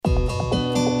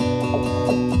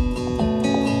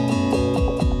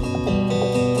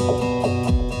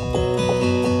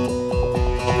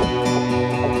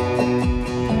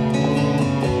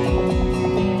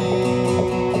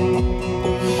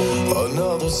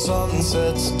sun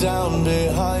sets down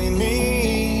behind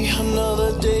me,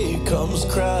 another day comes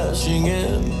crashing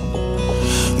in.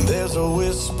 There's a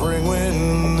whispering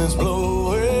wind that's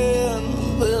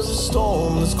blowing, there's a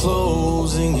storm that's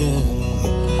closing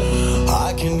in.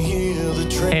 I can hear the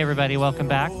train. Hey everybody, welcome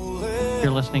back. You're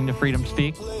listening to Freedom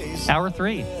Speak, Hour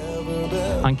 3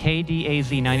 on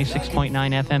KDAZ 96.9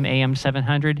 FM AM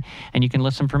 700, and you can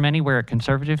listen from anywhere at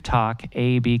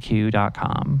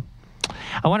conservativetalkabq.com.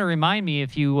 I want to remind you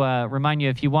if you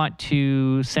want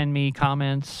to send me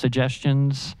comments,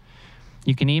 suggestions,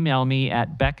 you can email me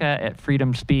at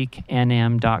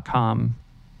becca@freedomspeaknm.com.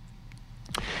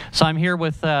 So I'm here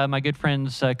with my good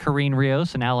friends Corinne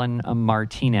Rios and Alan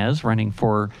Martinez, running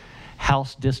for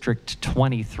House District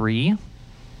 23.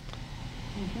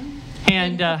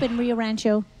 And up in Rio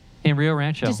Rancho. In Rio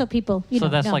Rancho. Just so people, so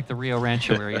that's like the Rio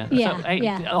Rancho area.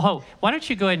 Yeah. Oh, why don't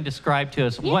you go ahead and describe to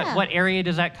us what area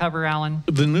does that cover, Alan?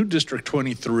 The new District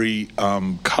 23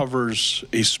 covers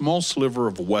a small sliver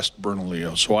of West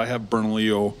Bernalillo. So I have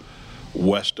Bernalillo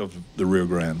west of the Rio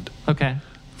Grande. Okay.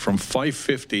 From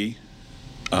 550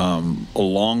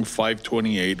 along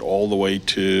 528 all the way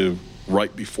to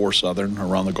right before Southern,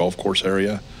 around the golf course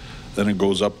area. Then it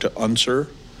goes up to Unser,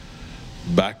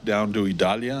 back down to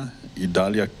Idalia.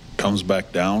 Idalia comes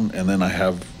back down, and then I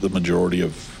have the majority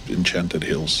of Enchanted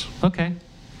Hills. Okay.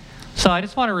 So I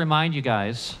just want to remind you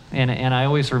guys, and I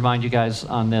always remind you guys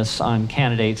on this, on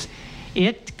candidates,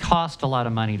 it costs a lot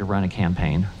of money to run a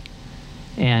campaign.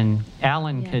 And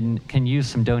Alan can use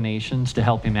some donations to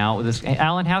help him out with this.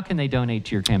 Alan, how can they donate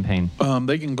to your campaign?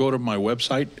 They can go to my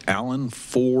website,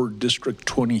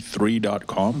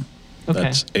 alan4district23.com. Okay.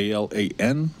 That's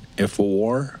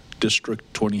ALANFOR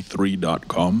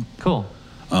district23.com. Cool.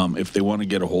 If they want to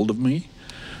get a hold of me,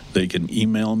 they can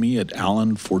email me at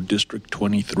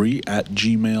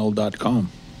alan4district23@gmail.com.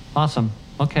 Awesome.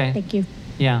 Okay. Thank you.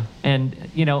 Yeah. And,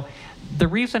 the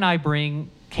reason I bring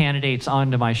candidates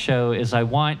onto my show is I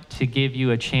want to give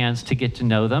you a chance to get to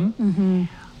know them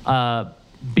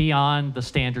beyond the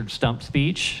standard stump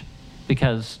speech,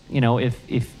 because,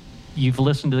 if you've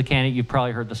listened to the candidate, you've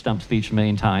probably heard the stump speech a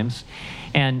million times.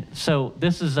 And so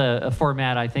this is a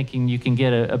format I think you can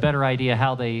get a better idea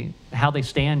how they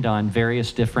stand on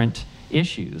various different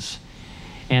issues.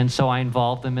 And so I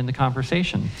involve them in the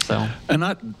conversation. So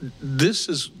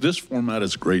this format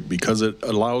is great because it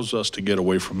allows us to get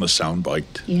away from the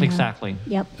soundbite. Yeah. Exactly.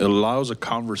 Yep. It allows a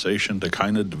conversation to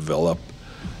kind of develop.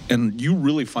 And you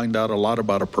really find out a lot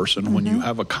about a person when you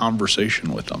have a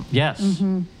conversation with them. Yes,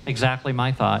 exactly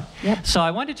my thought. Yep. So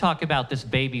I wanted to talk about this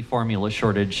baby formula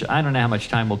shortage. I don't know how much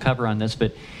time we'll cover on this,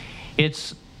 but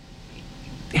it's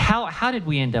how did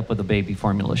we end up with a baby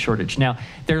formula shortage? Now,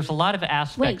 there's a lot of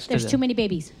aspects there's too many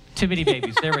babies. Too many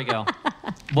babies, there we go.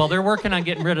 Well, they're working on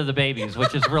getting rid of the babies,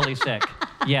 which is really sick.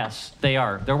 Yes, they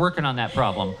are. They're working on that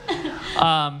problem.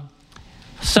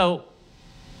 So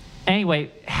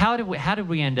anyway, how did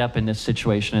we end up in this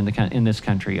situation in this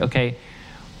country? Okay,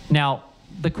 now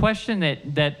the question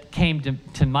that came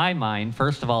to my mind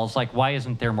first of all is like, why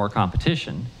isn't there more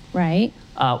competition? Right.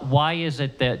 Why is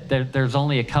it that there's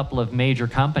only a couple of major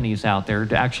companies out there?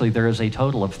 Actually, there is a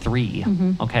total of 3.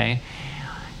 Okay.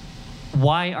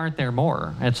 Why aren't there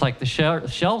more? It's like the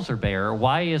shelves are bare.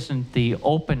 Why isn't the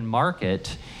open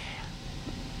market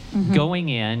going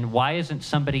in? Why isn't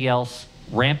somebody else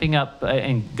ramping up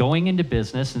and going into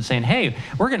business and saying, hey,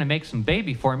 we're going to make some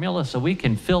baby formula so we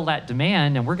can fill that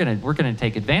demand, and we're going to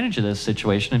take advantage of this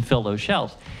situation and fill those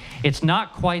shelves? It's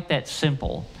not quite that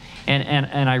simple.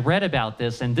 And I read about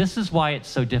this, and this is why it's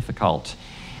so difficult.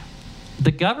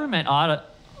 The government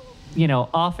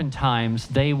oftentimes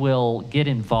they will get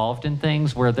involved in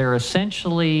things where they're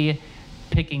essentially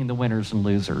picking the winners and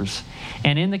losers.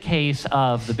 And in the case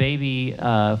of the baby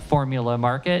formula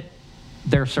market,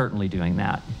 they're certainly doing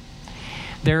that.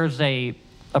 There's a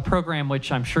program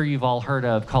which I'm sure you've all heard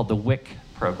of called the WIC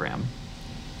program.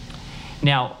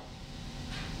 Now,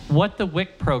 what the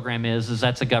WIC program is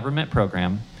that's a government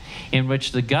program in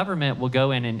which the government will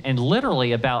go in and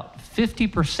literally about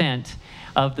 50%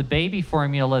 of the baby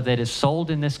formula that is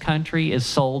sold in this country is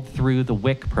sold through the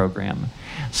WIC program.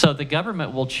 So the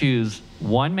government will choose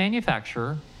one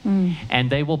manufacturer and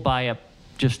they will buy up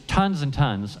just tons and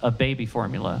tons of baby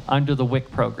formula under the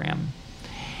WIC program.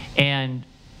 And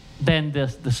then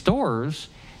the stores,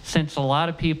 since a lot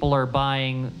of people are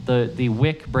buying the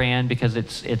WIC brand because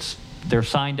they're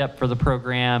signed up for the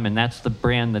program and that's the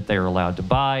brand that they're allowed to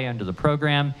buy under the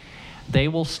program, they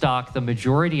will stock the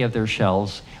majority of their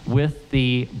shelves with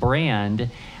the brand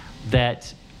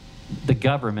that the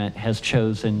government has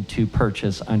chosen to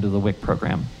purchase under the WIC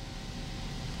program.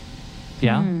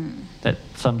 Yeah? That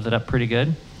sums it up pretty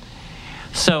good.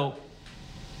 So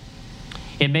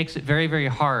it makes it very, very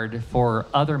hard for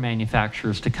other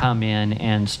manufacturers to come in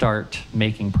and start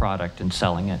making product and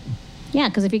selling it. Yeah,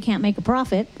 because if you can't make a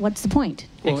profit, what's the point?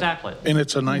 Exactly. And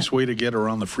it's a nice way to get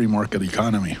around the free market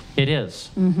economy. It is.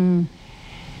 Mm-hmm.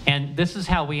 And this is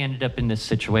how we ended up in this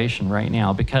situation right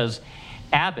now, because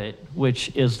Abbott,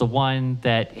 which is the one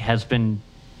that has been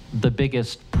the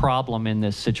biggest problem in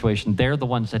this situation, they're the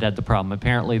ones that had the problem.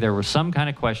 Apparently there was some kind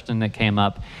of question that came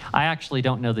up. I actually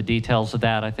don't know the details of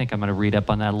that. I think I'm going to read up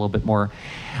on that a little bit more.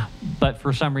 But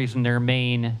for some reason, their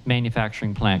main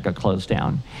manufacturing plant got closed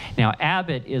down. Now,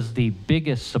 Abbott is the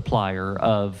biggest supplier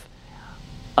of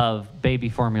baby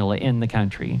formula in the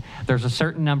country. There's a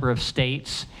certain number of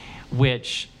states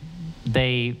which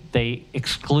they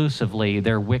exclusively,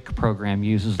 their WIC program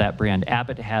uses that brand.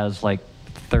 Abbott has like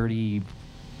 30,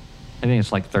 I think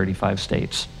it's like 35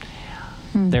 states.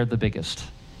 They're the biggest.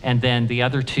 And then the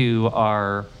other two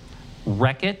are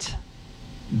Reckitt,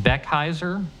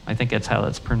 Beckheiser, I think that's how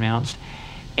that's pronounced,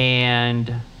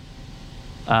 and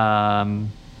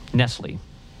Nestle.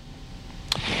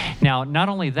 Now, not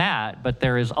only that, but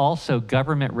there is also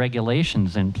government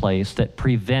regulations in place that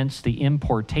prevents the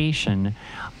importation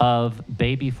of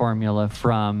baby formula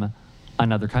from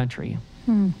another country.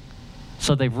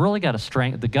 So they've really got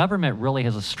the government really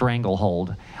has a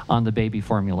stranglehold on the baby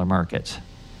formula market,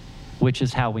 which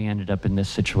is how we ended up in this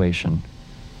situation.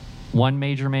 One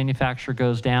major manufacturer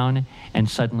goes down, and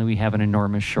suddenly we have an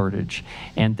enormous shortage.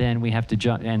 And then we have to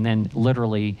jump, and then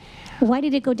literally... Why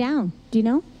did it go down? Do you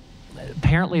know?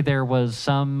 Apparently there was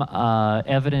some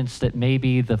evidence that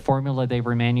maybe the formula they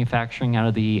were manufacturing out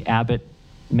of the Abbott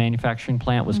manufacturing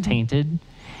plant was tainted,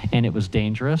 and it was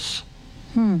dangerous.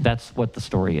 That's what the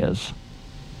story is.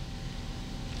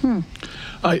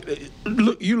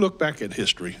 You look back at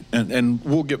history, and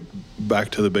we'll get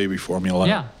back to the baby formula.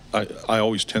 Yeah. I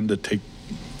always tend to take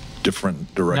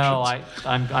different directions.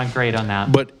 No, I'm great on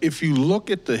that. But if you look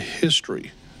at the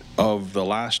history of the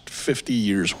last 50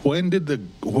 years, when did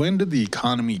the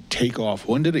economy take off?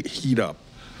 When did it heat up?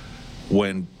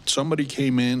 When somebody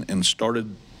came in and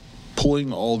started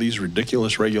pulling all these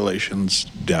ridiculous regulations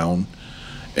down,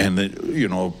 and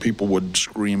that, people would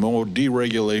scream, "Oh,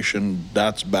 deregulation,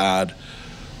 that's bad.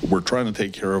 We're trying to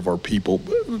take care of our people."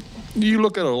 You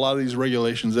look at a lot of these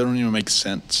regulations, they don't even make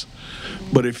sense.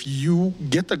 But if you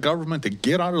get the government to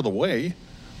get out of the way,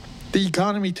 the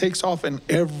economy takes off and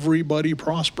everybody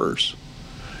prospers.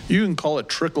 You can call it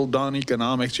trickle-down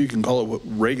economics, you can call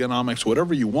it Reaganomics,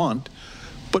 whatever you want,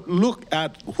 but look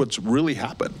at what's really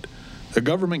happened. The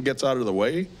government gets out of the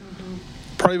way,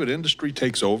 private industry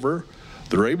takes over,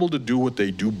 they're able to do what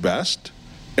they do best,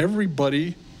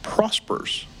 everybody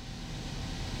prospers.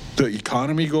 The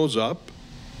economy goes up,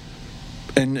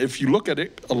 and if you look at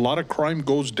it, a lot of crime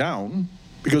goes down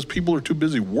because people are too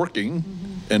busy working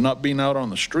and not being out on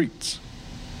the streets.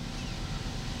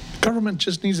 The government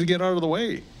just needs to get out of the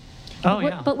way.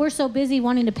 But we're so busy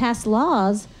wanting to pass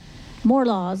laws, more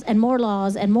laws and more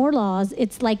laws and more laws.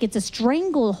 It's like it's a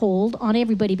stranglehold on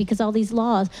everybody because all these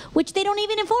laws, which they don't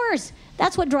even enforce.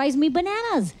 That's what drives me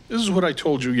bananas. This is what I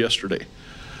told you yesterday.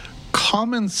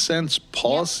 Common sense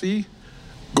policy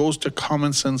goes to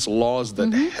common sense laws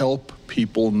that help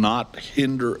people, not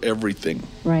hinder everything.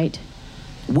 Right.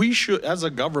 We should, as a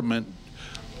government,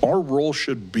 our role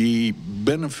should be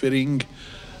benefiting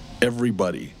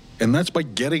everybody, and that's by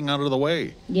getting out of the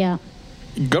way. Yeah.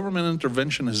 Government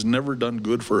intervention has never done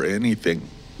good for anything.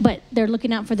 But they're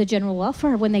looking out for the general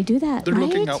welfare when they do that, They're right?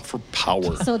 looking out for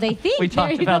power. So they think. We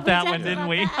talked about that one, didn't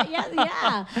we?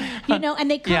 Yeah. And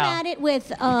they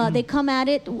come at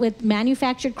it with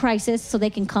manufactured crisis, so they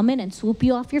can come in and swoop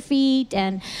you off your feet,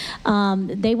 and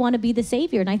they want to be the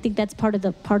savior, and I think that's part of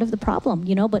the problem,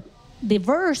 But the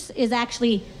verse is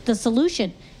actually the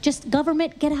solution. Just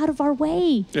government, get out of our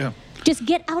way. Yeah. Just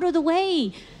get out of the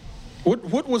way.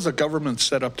 What was the government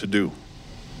set up to do?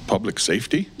 Public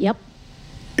safety? Yep.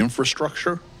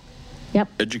 Infrastructure? Yep.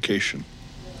 Education?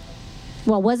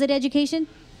 Well, was it education?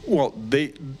 Well,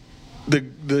 the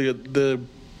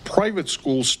private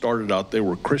schools started out, they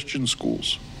were Christian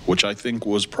schools, which I think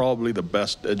was probably the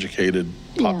best educated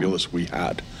populace we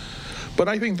had. But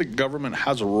I think the government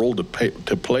has a role to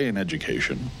play in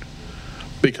education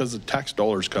because the tax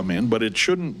dollars come in, but it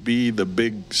shouldn't be the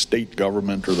big state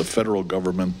government or the federal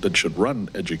government that should run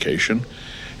education.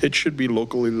 It should be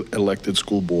locally elected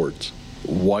school boards.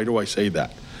 Why do I say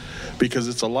that? Because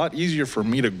it's a lot easier for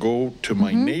me to go to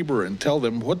my neighbor and tell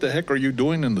them, what the heck are you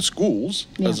doing in the schools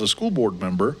as a school board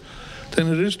member,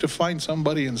 than it is to find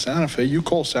somebody in Santa Fe. You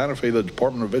call Santa Fe the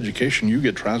Department of Education, you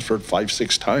get transferred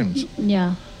 5-6 times.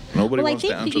 Yeah. Nobody Well, I wants to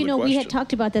think, answer you know, the we question. had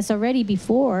talked about this already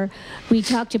before. We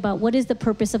talked about what is the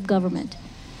purpose of government?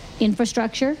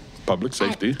 Infrastructure? Public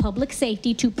safety. Public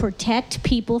safety to protect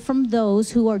people from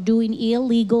those who are doing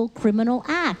illegal criminal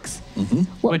acts.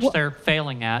 Which they're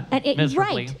failing at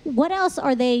miserably. Right. What else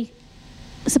are they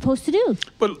supposed to do?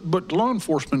 But law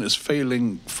enforcement is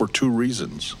failing for two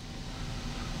reasons.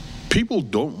 People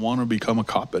don't want to become a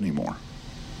cop anymore.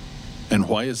 And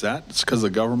why is that? It's because the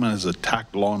government has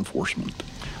attacked law enforcement.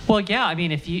 Well, yeah. I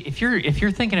mean, if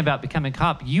you're thinking about becoming a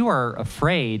cop, you are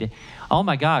afraid. Oh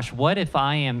my gosh, what if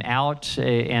I am out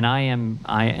and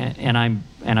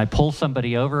I pull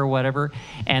somebody over or whatever,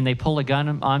 and they pull a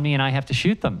gun on me and I have to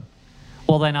shoot them?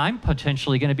 Well, then I'm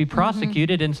potentially going to be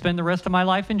prosecuted and spend the rest of my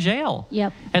life in jail.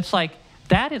 Yep. It's like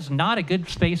that is not a good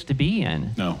space to be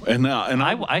in. No, and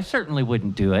I certainly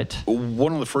wouldn't do it.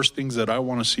 one of the first things that I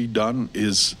want to see done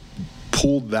is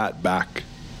pull that back,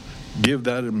 give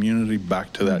that immunity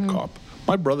back to that cop.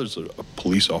 My brother's a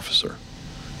police officer.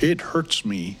 It hurts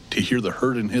me to hear the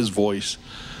hurt in his voice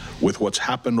with what's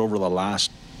happened over the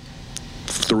last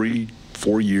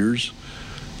 3-4 years.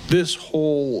 This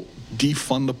whole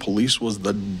defund the police was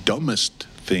the dumbest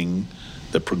thing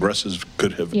that progressives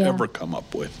could have ever come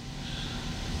up with.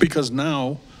 Because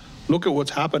now, look at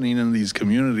what's happening in these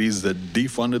communities that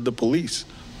defunded the police.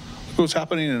 Look what's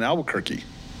happening in Albuquerque.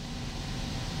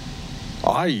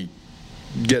 I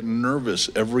get nervous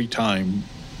every time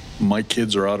my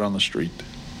kids are out on the street.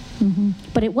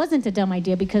 But it wasn't a dumb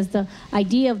idea, because the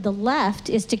idea of the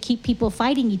left is to keep people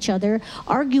fighting each other,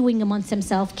 arguing amongst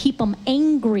themselves, keep them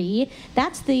angry.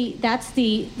 That's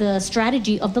the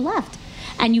strategy of the left.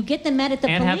 And you get them mad at the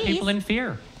and police. have people in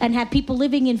fear. And have people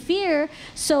living in fear.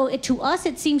 So to us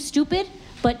it seems stupid,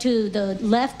 but to the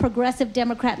left, progressive,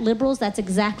 Democrat, liberals, that's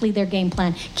exactly their game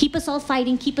plan. Keep us all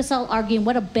fighting, keep us all arguing.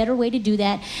 What a better way to do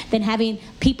that than having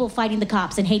people fighting the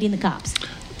cops and hating the cops.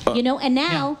 You know, and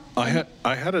now...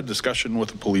 I had a discussion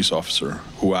with a police officer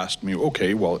who asked me,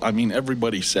 okay, well, I mean,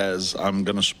 everybody says I'm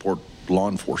going to support law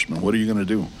enforcement. What are you going to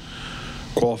do?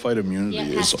 Qualified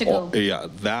immunity is...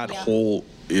 that whole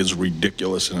is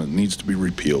ridiculous, and it needs to be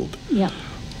repealed.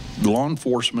 Law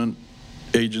enforcement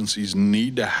agencies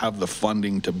need to have the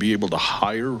funding to be able to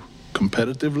hire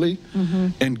competitively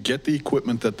and get the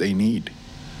equipment that they need.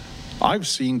 I've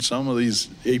seen some of these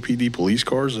APD police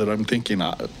cars that I'm thinking...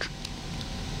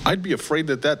 I'd be afraid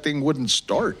that thing wouldn't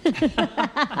start.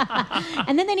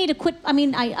 And then they need to quit. I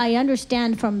mean, I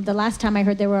understand from the last time I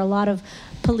heard there were a lot of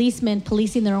policemen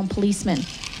policing their own policemen.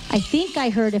 I think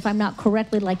I heard, if I'm not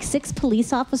correctly, like 6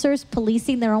 police officers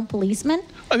policing their own policemen.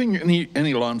 I think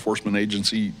any law enforcement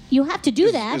agency... You have to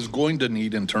do that. ...is going to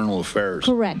need internal affairs.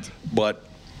 Correct. But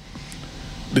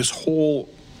this whole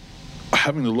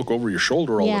having to look over your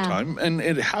shoulder all the time, and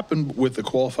it happened with the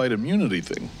qualified immunity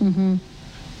thing.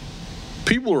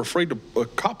 People are afraid a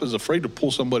cop is afraid to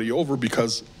pull somebody over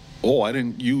because, oh, I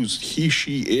didn't use he,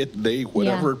 she, it, they,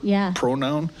 whatever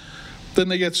pronoun. Then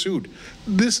they get sued.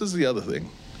 This is the other thing.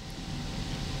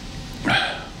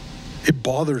 It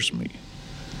bothers me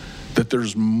that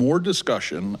there's more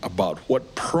discussion about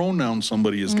what pronoun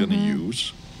somebody is going to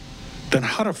use than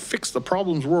how to fix the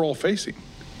problems we're all facing.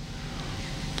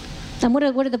 And what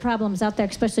are the problems out there,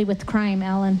 especially with crime,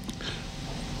 Alan?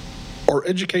 Our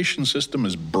education system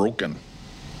is broken.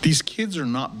 These kids are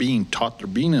not being taught, they're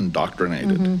being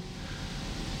indoctrinated.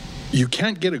 You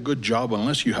can't get a good job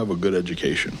unless you have a good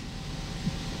education.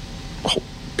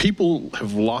 People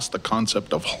have lost the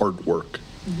concept of hard work.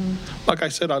 Like I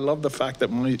said, I love the fact that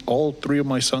all 3 of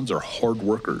my sons are hard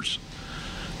workers.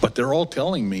 But they're all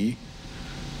telling me,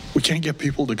 we can't get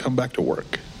people to come back to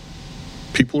work.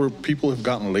 People have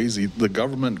gotten lazy. The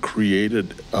government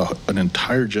created an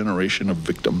entire generation of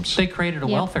victims. They created a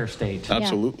welfare state.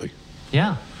 Absolutely.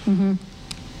 Yeah.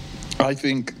 I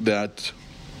think that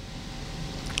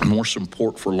more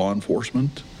support for law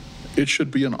enforcement, it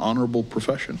should be an honorable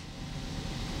profession.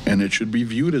 And it should be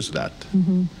viewed as that.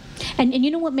 And you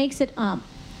know what makes it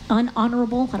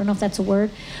unhonorable? I don't know if that's a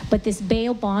word, but this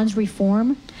bail bonds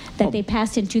reform that they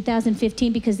passed in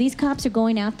 2015, because these cops are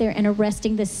going out there and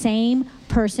arresting the same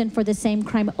person for the same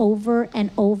crime over and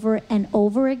over and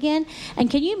over again.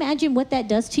 And can you imagine what that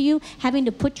does to you, having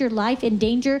to put your life in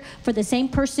danger for the same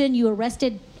person you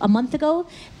arrested a month ago?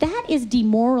 That is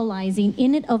demoralizing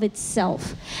in and of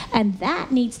itself, and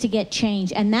that needs to get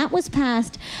changed. And that was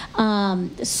passed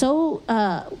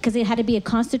because it had to be a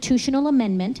constitutional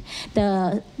amendment.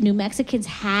 The New Mexicans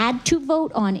had to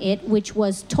vote on it, which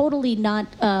was totally not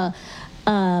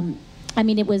I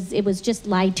mean, it was just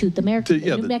lied to. The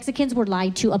New Mexicans were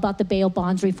lied to about the bail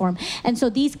bonds reform. And so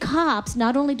these cops,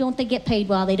 not only don't they get paid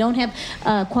well, they don't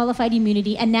have qualified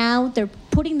immunity, and now they're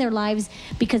putting their lives,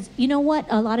 because you know what?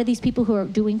 A lot of these people who are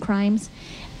doing crimes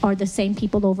are the same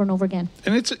people over and over again.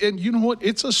 And you know what?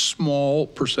 It's a small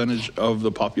percentage of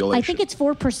the population. I think it's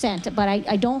 4%, but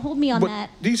I don't hold me on that.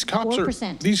 These cops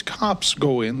 4%. These cops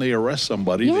go in, they arrest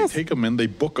somebody, Yes. they take them in, they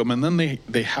book them, and then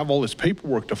they have all this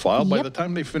paperwork to file. By Yep. the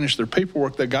time they finish their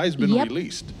paperwork, the guy's been Yep.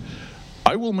 released.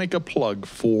 I will make a plug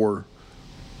for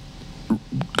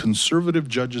conservative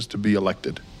judges to be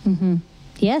elected.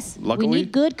 Yes, Luckily- we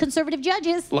need good conservative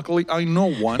judges. Luckily, I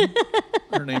know one.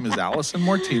 Her name is Alan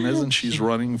Martinez, and she's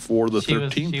running for the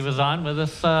 13th. She was on with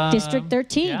us. District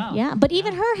 13, yeah. But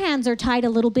even her hands are tied a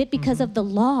little bit because of the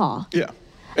law. Yeah.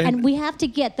 And we have to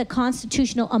get the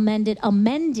constitutional amended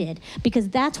because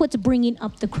that's what's bringing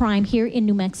up the crime here in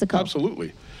New Mexico.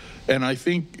 Absolutely. And I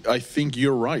think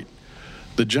you're right.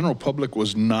 The general public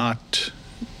was not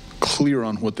clear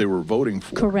on what they were voting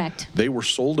for. Correct. They were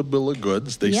sold a bill of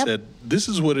goods. They Yep. said, this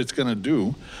is what it's going to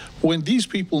do. When these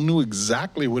people knew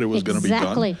exactly what it was going to be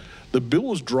Exactly. done. The bill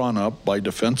was drawn up by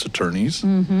defense attorneys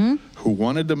Mm-hmm. who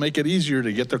wanted to make it easier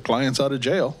to get their clients out of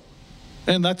jail.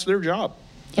 And that's their job.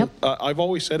 Yep. I've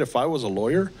always said if I was a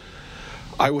lawyer,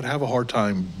 I would have a hard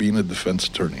time being a defense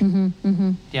attorney.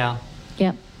 Mm-hmm. Yeah.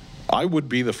 Yep. I would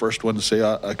be the first one to say,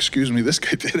 excuse me, this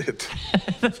guy did it.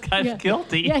 This guy's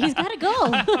guilty. Yeah, he's got to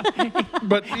go.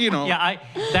 But, you know.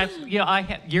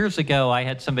 Yeah, years ago, I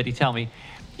had somebody tell me,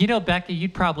 you know, Becky,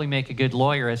 you'd probably make a good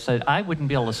lawyer. I said, I wouldn't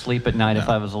be able to sleep at night if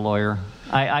I was a lawyer.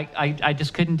 I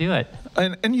just couldn't do it.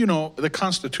 And, you know, the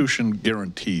Constitution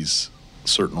guarantees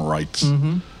certain rights.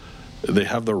 They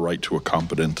have the right to a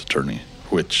competent attorney,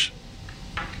 which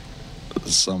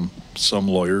some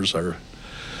lawyers are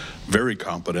very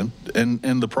competent.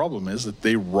 And the problem is that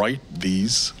they write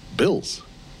these bills.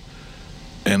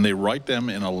 And they write them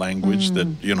in a language that,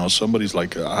 you know, somebody's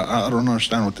like, I don't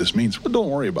understand what this means. But don't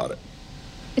worry about it.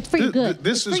 It's for your good.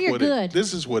 This it's is for your what good.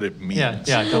 this is what it means.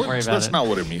 Yeah, don't worry about That's it. not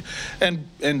what it means.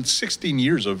 And 16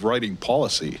 years of writing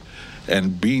policy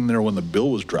and being there when the bill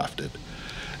was drafted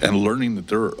and learning that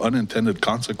there are unintended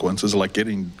consequences like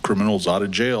getting criminals out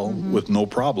of jail with no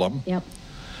problem. Yep.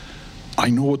 I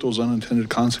know what those unintended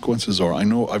consequences are. I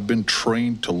know I've been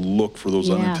trained to look for those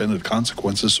Yeah. unintended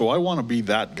consequences. So I want to be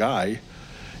that guy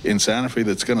in Santa Fe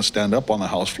that's going to stand up on the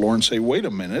House floor and say, wait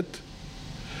a minute,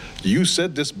 you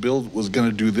said this bill was going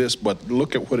to do this, but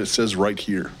look at what it says right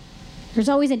here. There's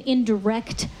always an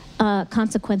indirect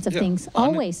consequence of Yeah. things.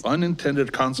 Always.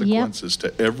 Unintended consequences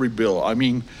to every bill. I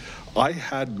mean, I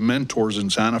had mentors in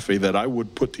Santa Fe that I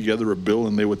would put together a bill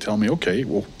and they would tell me, okay,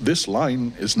 well, this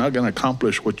line is not going to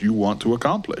accomplish what you want to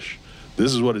accomplish.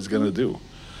 This is what it's going to do.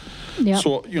 Yep.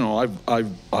 So, you know,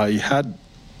 I had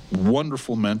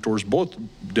wonderful mentors, both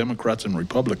Democrats and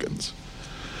Republicans.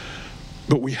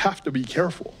 But we have to be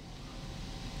careful.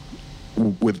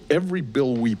 With every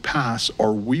bill we pass,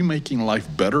 are we making life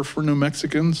better for New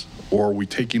Mexicans or are we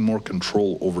taking more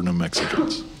control over New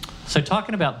Mexicans? So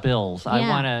talking about bills,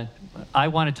 Yeah. I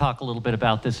want to talk a little bit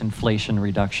about this Inflation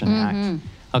Reduction Act.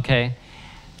 Okay?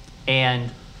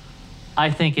 And I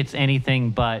think it's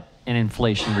anything but an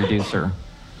inflation reducer.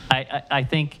 I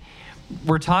think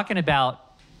we're talking about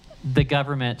the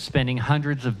government spending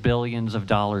hundreds of billions of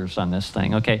dollars on this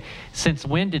thing. Okay? Since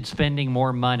when did spending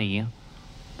more money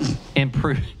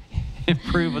improve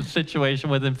a situation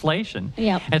with inflation?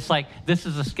 Yep. It's like, this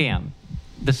is a scam.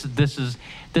 This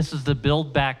is the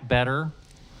Build Back Better,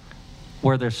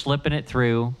 where they're slipping it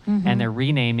through and they're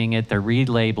renaming it, they're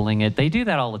relabeling it. They do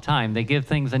that all the time. They give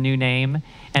things a new name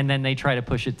and then they try to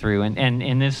push it through. And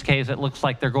in this case, it looks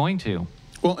like they're going to.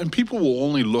 Well, and people will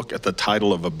only look at the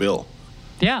title of a bill.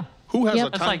 Yeah. Who has Yep. the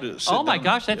It's time like, to sit oh my down?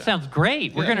 gosh, that Yeah. sounds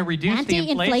great. We're Yeah. going to reduce the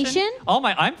inflation. Anti-inflation? Oh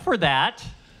my, I'm for that.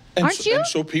 And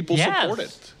so people Yes. support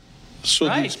it. So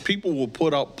Right. these people will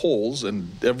put out polls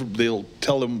and they'll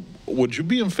tell them, would you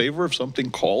be in favor of something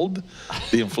called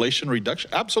the Inflation Reduction?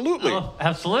 Absolutely. Oh,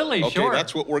 absolutely, Okay, sure.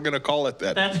 that's what we're going to call it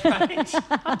then. That's right.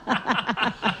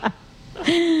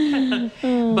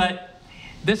 But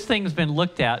this thing's been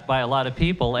looked at by a lot of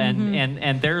people,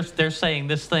 and they're saying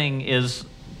this thing is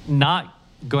not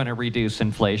going to reduce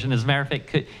inflation. As a matter of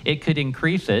fact, it could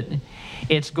increase it.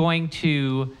 It's going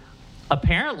to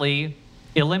apparently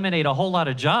eliminate a whole lot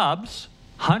of jobs,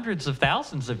 hundreds of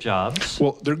thousands of jobs.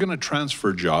 Well, they're going to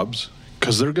transfer jobs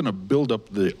because they're going to build up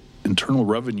the Internal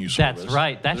Revenue Service. That's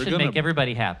right. That They're should gonna- make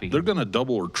everybody happy. They're going to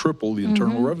double or triple the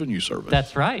Internal Revenue Service.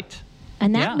 That's right.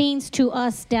 And that Yeah. means to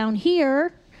us down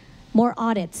here, more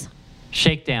audits.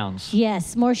 Shakedowns.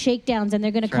 Yes, more shakedowns, and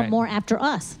they're going to come right. more after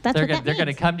us. That's what that means. They're going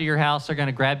to come to your house. They're going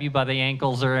to grab you by the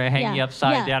ankles or hang you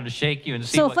upside down to shake you and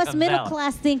see what comes out. So if us middle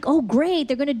class think, oh, great,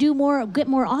 they're going to do more, get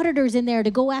more auditors in there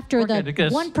to go after the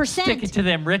 1%. Stick it to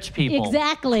them rich people.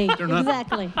 Exactly.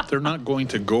 Exactly. They're not going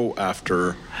to go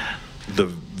after the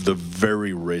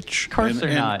very rich. Of course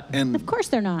they're not. And of course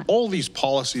they're not. All these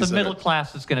policies. The middle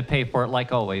class is going to pay for it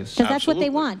like always. Because that's what they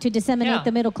want, to disseminate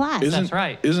the middle class. That's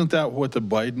right. Isn't that what the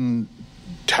Biden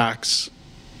tax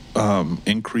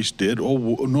increase did? Oh,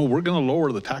 no, we're going to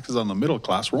lower the taxes on the middle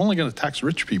class. We're only going to tax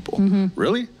rich people.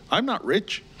 Really? I'm not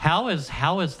rich. How is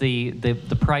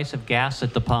the price of gas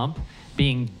at the pump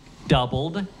being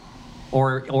doubled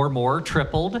or more,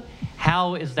 tripled?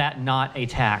 How is that not a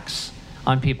tax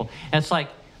on people? And it's like,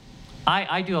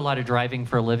 I do a lot of driving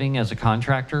for a living as a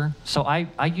contractor, so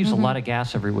I use a lot of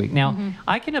gas every week. Now,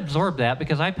 I can absorb that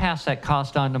because I pass that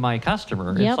cost on to my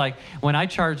customer. It's like when I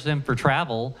charge them for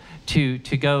travel to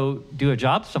go do a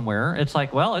job somewhere, it's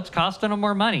like, well, it's costing them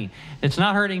more money. It's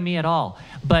not hurting me at all.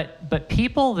 But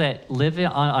people that live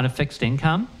on a fixed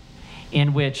income,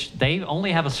 in which they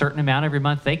only have a certain amount every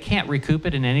month, they can't recoup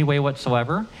it in any way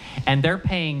whatsoever, and they're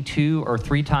paying 2 or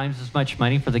 3 times as much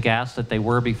money for the gas that they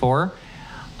were before,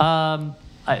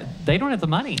 they don't have the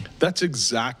money. That's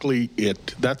exactly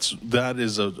it. That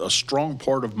is a strong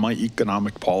part of my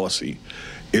economic policy,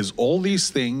 is all these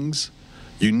things.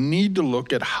 You need to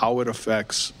look at how it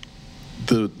affects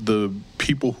the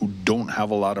people who don't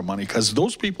have a lot of money, because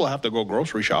those people have to go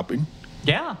grocery shopping.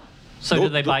 Yeah. So do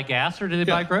they buy gas or do they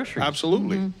buy groceries?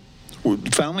 Absolutely.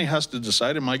 Family has to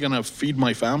decide, am I going to feed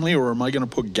my family or am I going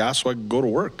to put gas so I can go to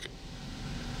work?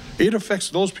 It affects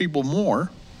those people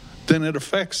more than it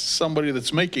affects somebody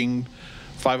that's making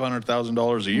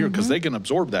 $500,000 a year, because they can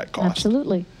absorb that cost.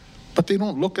 Absolutely. But they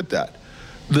don't look at that.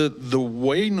 The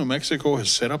way New Mexico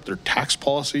has set up their tax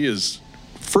policy is,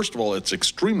 first of all, it's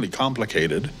extremely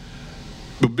complicated.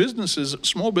 But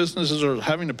small businesses are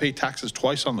having to pay taxes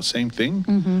twice on the same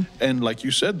thing. And like you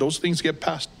said, those things get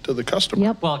passed to the customer.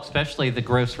 Yep. Well, especially the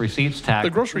gross receipts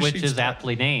tax, which is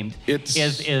aptly named,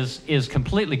 is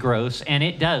completely gross, and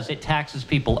it taxes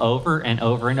people over and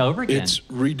over and over again. It's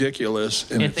ridiculous.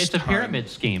 And it's a pyramid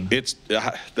scheme.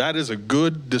 That is a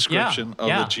good description of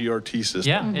the GRT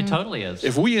system. Yeah, it totally is.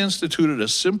 If we instituted a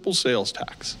simple sales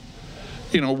tax,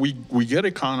 we get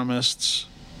economists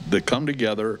that come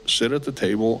together, sit at the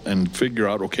table, and figure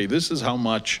out, okay, this is how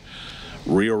much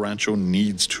Rio Rancho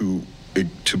needs to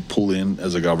pull in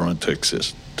as a government to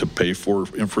exist, to pay for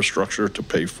infrastructure, to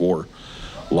pay for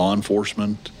law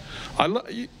enforcement. I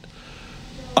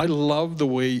love the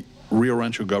way Rio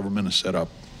Rancho government is set up.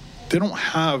 They don't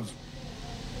have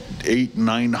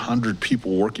 800-900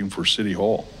 people working for City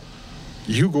Hall.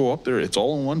 You go up there, it's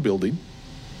all in one building,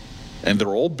 and they're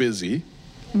all busy.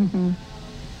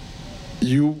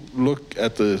 You look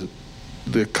at the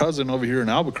cousin over here in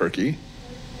Albuquerque,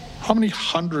 how many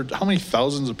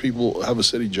thousands of people have a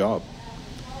city job?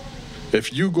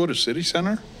 If you go to City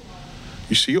Center,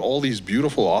 you see all these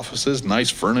beautiful offices,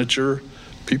 nice furniture,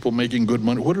 people making good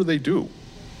money. What do?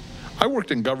 I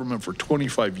worked in government for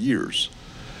 25 years.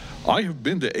 I have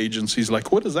been to agencies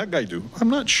like, what does that guy do? I'm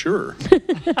not sure.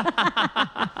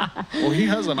 Well, he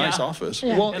has a nice office.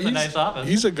 Yeah. Well, He has a nice office.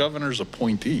 He's a governor's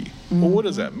appointee. Well, what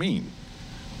does that mean?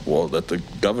 Well, that the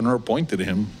governor appointed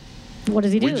him. What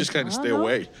does he do? We just kind of stay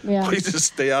away. Yeah. We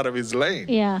just stay out of his lane.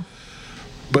 Yeah.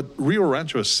 But Rio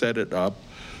Rancho has set it up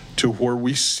to where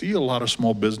we see a lot of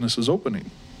small businesses opening.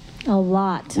 A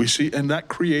lot. We see, and that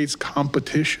creates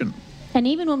competition. And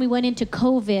even when we went into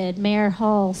COVID, Mayor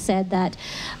Hall said that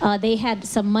they had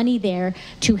some money there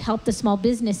to help the small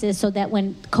businesses so that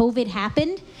when COVID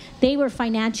happened, they were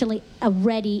financially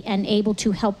ready and able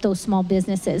to help those small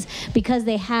businesses because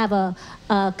they have a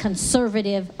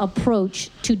conservative approach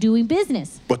to doing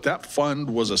business. But that fund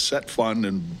was a set fund,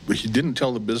 and he didn't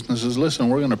tell the businesses, listen,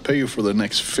 we're going to pay you for the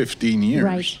next 15 years.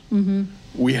 Right.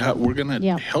 We're going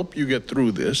to help you get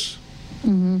through this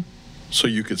so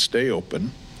you could stay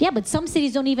open. Yeah, but some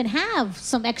cities don't even have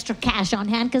some extra cash on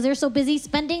hand because they're so busy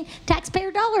spending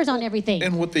taxpayer dollars on everything.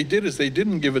 And what they did is they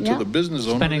didn't give it to the business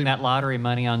owner. Spending that lottery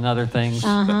money on other things.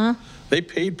 They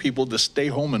paid people to stay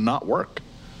home and not work.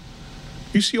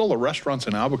 You see all the restaurants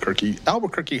in Albuquerque.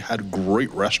 Albuquerque had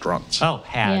great restaurants. Oh,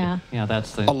 had. Yeah,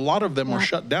 that's the... A lot of them are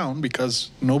shut down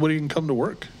because nobody can come to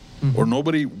work or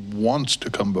nobody wants to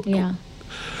come to work.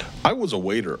 I was a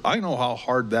waiter. I know how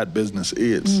hard that business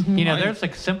is. You know, there's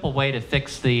a simple way to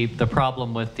fix the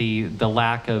problem with the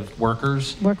lack of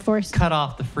workforce. Cut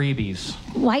off the freebies.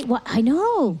 Why? What? I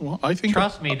know. Well, I think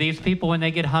Trust me, these people, when they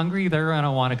get hungry, they're going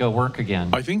to want to go work again.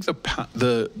 I think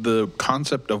the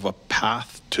concept of a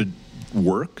path to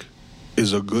work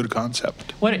is a good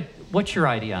concept. What's your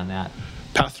idea on that?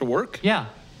 Path to work? Yeah.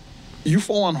 You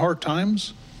fall on hard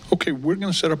times, okay, we're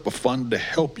going to set up a fund to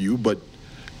help you, but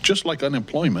just like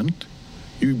unemployment,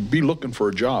 you'd be looking for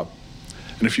a job.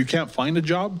 And if you can't find a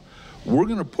job, we're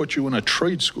going to put you in a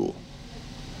trade school.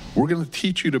 We're going to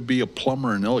teach you to be a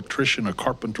plumber, an electrician, a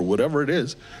carpenter, whatever it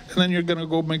is, and then you're going to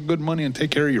go make good money and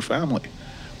take care of your family.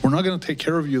 We're not going to take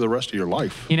care of you the rest of your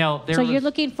life. You know, so you're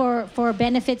looking for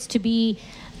benefits to be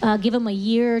give them a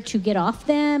year to get off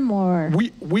them, or?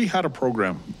 We had a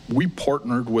program. We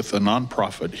partnered with a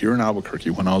nonprofit here in Albuquerque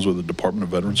when I was with the Department of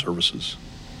Veteran Services,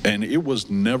 and it was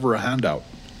never a handout.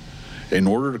 In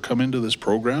order to come into this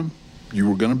program, you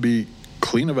were going to be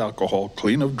clean of alcohol,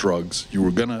 clean of drugs. You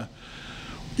were going to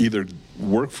either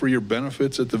work for your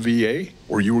benefits at the VA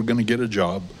or you were going to get a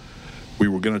job. We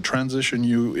were going to transition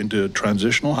you into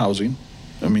transitional housing.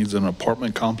 That means an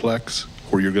apartment complex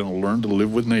where you're going to learn to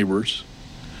live with neighbors.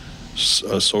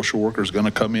 A social worker is going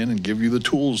to come in and give you the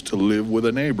tools to live with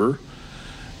a neighbor.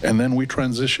 And then we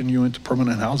transition you into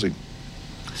permanent housing.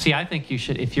 See, I think you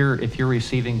should, if you're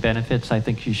receiving benefits, I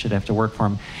think you should have to work for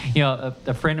them. You know,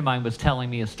 a friend of mine was telling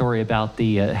me a story about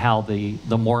how the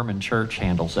Mormon church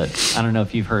handles it. I don't know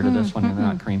if you've heard of this one or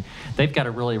not, Corinne. They've got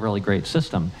a really, really great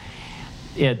system.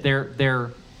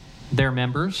 Their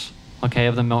members, okay,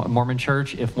 of the Mormon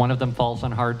church, if one of them falls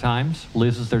on hard times,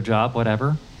 loses their job,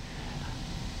 whatever,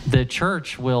 the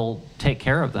church will take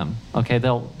care of them. Okay,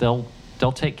 they'll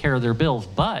take care of their bills,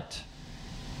 but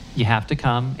you have to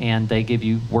come and they give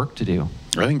you work to do.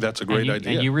 I think that's a great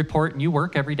idea. And you report and you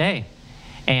work every day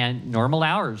and normal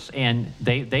hours, and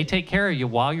they take care of you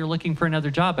while you're looking for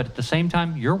another job, but at the same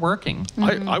time you're working.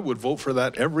 I would vote for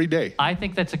that every day. I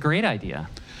think that's a great idea.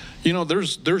 You know,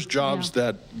 there's jobs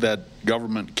that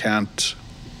government can't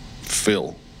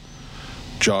fill.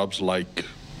 Jobs like,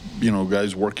 you know,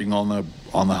 guys working on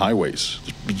the highways,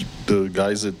 the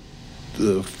guys at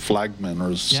the flagmen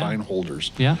or sign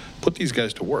holders. Yeah. Put these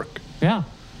guys to work. Yeah.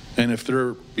 And if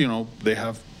they're, you know, they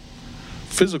have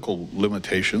physical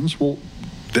limitations, well,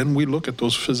 then we look at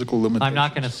those physical limitations. I'm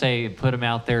not going to say put them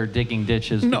out there digging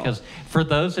ditches, because for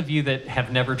those of you that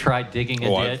have never tried digging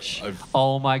a ditch,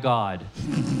 oh my God,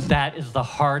 that is the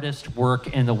hardest work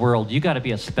in the world. You got to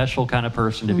be a special kind of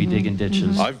person to be digging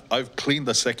ditches. I've cleaned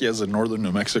the sequias in northern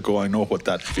New Mexico. I know what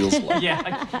that feels like.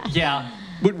 Yeah.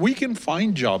 But we can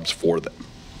find jobs for them.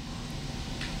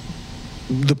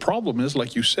 The problem is,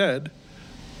 like you said,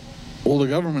 well, the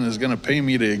government is going to pay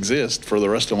me to exist for the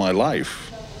rest of my life.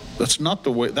 That's not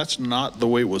the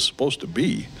way it was supposed to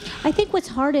be. I think what's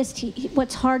hardest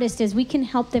is we can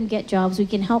help them get jobs, we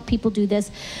can help people do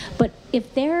this, but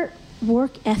if their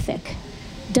work ethic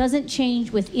doesn't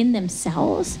change within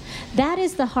themselves, that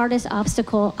is the hardest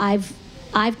obstacle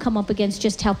I've come up against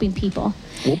just helping people.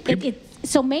 Well,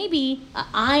 so maybe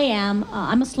I'm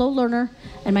a slow learner,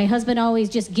 and my husband always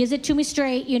just gives it to me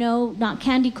straight, you know, not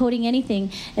candy coating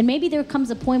anything. And maybe there comes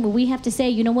a point where we have to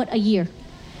say, you know what, a year.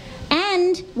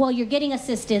 And while you're getting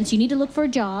assistance, you need to look for a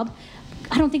job.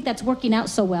 I don't think that's working out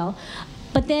so well.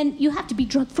 But then you have to be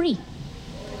drug-free.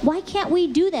 Why can't we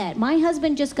do that? My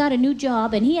husband just got a new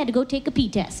job, and he had to go take a pee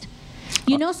test.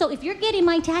 You know, so if you're getting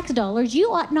my tax dollars,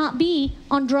 you ought not be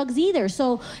on drugs either.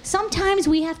 So sometimes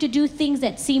we have to do things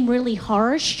that seem really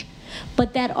harsh,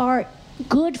 but that are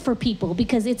good for people,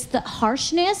 because it's the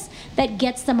harshness that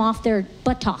gets them off their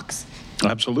buttocks.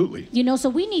 Absolutely. You know, so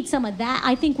we need some of that.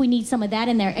 I think we need some of that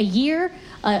in there. A year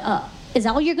is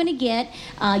all you're going to get.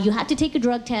 You have to take a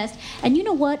drug test. And you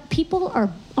know what? People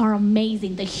are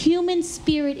amazing. The human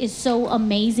spirit is so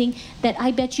amazing that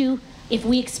I bet you, if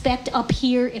we expect up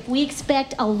here, if we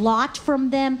expect a lot from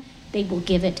them, they will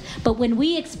give it. But when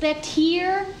we expect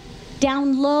here,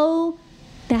 down low,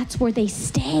 that's where they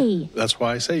stay. That's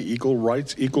why I say equal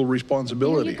rights, equal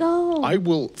responsibility. There you go. I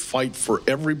will fight for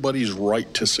everybody's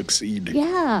right to succeed.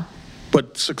 Yeah.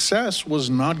 But success was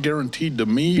not guaranteed to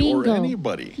me Bingo. or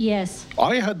anybody. Yes.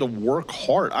 I had to work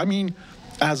hard. I mean,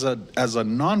 as a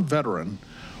non-veteran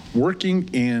working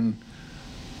in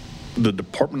the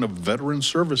Department of Veteran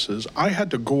Services, I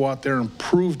had to go out there and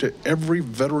prove to every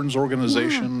veterans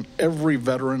organization, every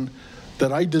veteran,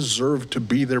 that I deserved to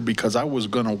be there because I was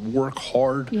going to work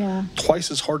hard, twice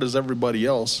as hard as everybody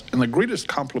else. And the greatest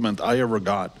compliment I ever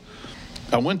got,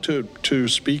 I went to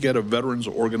speak at a veterans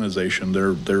organization,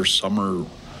 their summer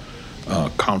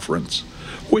conference,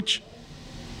 which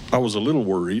I was a little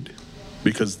worried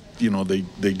because, you know,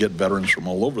 they get veterans from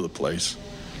all over the place.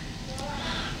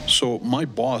 So my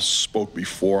boss spoke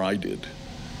before I did.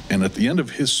 And at the end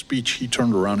of his speech, he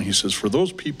turned around and he says, for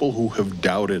those people who have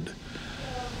doubted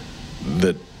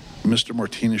that Mr.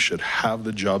 Martinez should have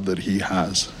the job that he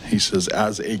has. He says,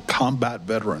 as a combat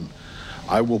veteran,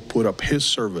 I will put up his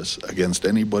service against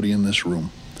anybody in this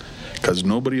room, because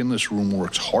nobody in this room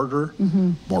works harder,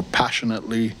 more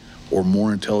passionately, or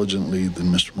more intelligently than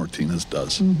Mr. Martinez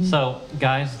does. So,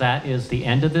 guys, that is the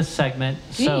end of this segment.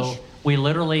 So we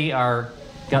literally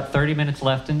got 30 minutes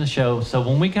left in the show. So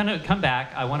when we come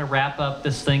back, I want to wrap up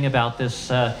this thing about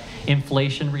this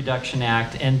Inflation Reduction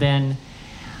Act, and then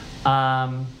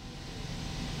I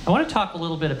want to talk a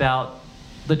little bit about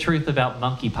the truth about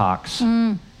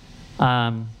monkeypox.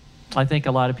 I think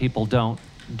a lot of people don't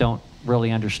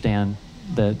really understand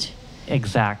the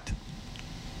exact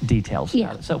details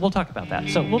about it. So we'll talk about that.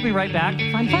 So we'll be right back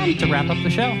to wrap up the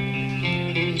show.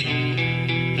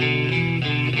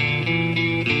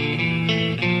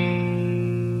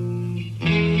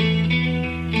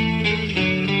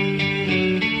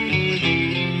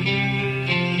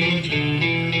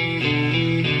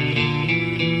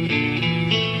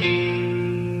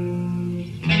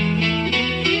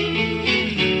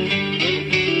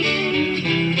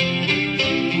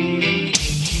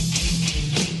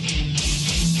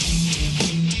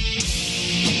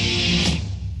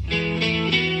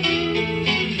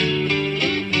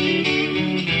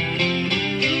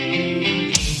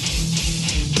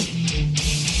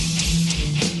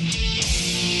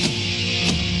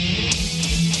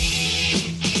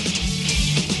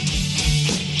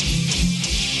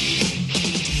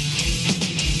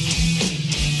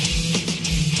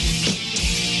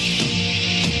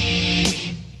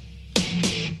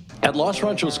 At Los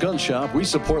Ranchos Gun Shop, we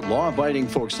support law-abiding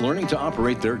folks learning to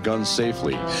operate their guns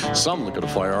safely. Some look at a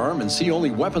firearm and see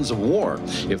only weapons of war.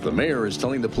 If the mayor is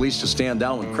telling the police to stand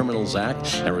down when criminals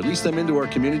act and release them into our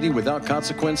community without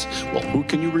consequence, well, who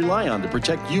can you rely on to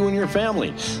protect you and your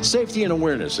family? Safety and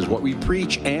awareness is what we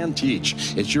preach and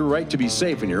teach. It's your right to be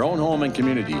safe in your own home and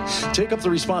community. Take up the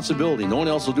responsibility. No one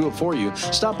else will do it for you.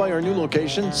 Stop by our new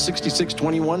location,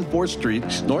 6621 4th Street,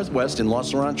 Northwest in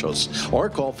Los Ranchos, or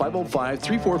call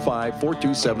 505-345-4276.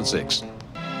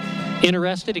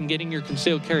 Interested in getting your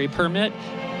concealed carry permit?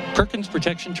 Perkins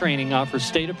Protection Training offers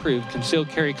state-approved concealed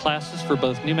carry classes for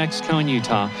both New Mexico and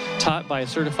Utah, taught by a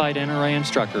certified NRA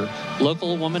instructor.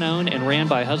 Local, woman-owned, and ran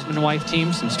by a husband and wife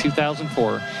team since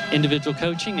 2004. Individual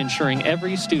coaching, ensuring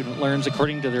every student learns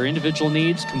according to their individual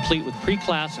needs, complete with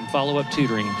pre-class and follow-up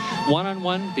tutoring.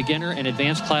 One-on-one, beginner, and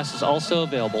advanced classes also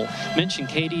available. Mention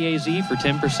KDAZ for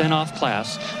 10% off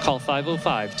class. Call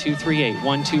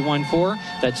 505-238-1214.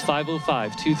 That's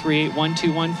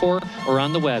 505-238-1214, or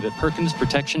on the web at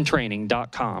PerkinsProtectionTraining.com.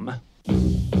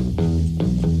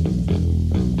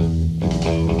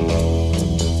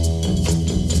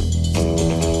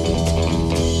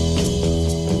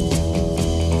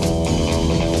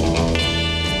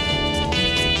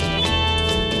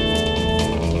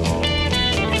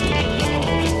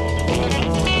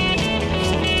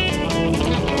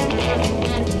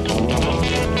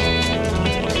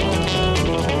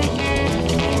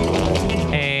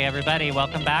 Hey everybody,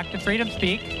 welcome back to Freedom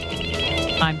Speak.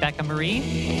 I'm Becca Marie.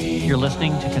 You're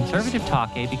listening to Conservative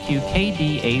Talk, ABQ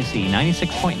KDAZ,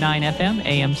 96.9 FM,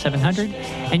 AM 700,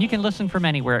 and you can listen from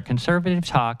anywhere at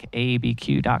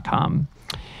conservativetalkabq.com.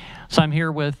 So I'm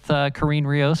here with Corinne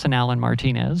Rios and Alan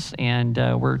Martinez, and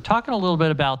we're talking a little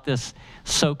bit about this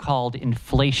so-called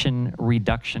Inflation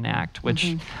Reduction Act,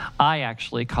 which I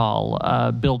actually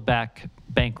call Build Back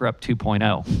Bankrupt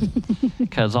 2.0,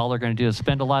 because all they're going to do is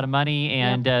spend a lot of money,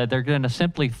 and they're going to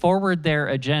simply forward their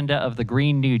agenda of the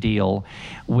Green New Deal,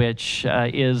 which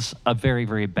is a very,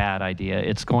 very bad idea.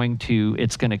 It's going to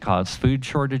cause food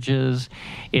shortages.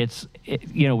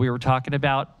 We were talking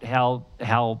about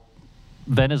how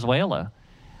Venezuela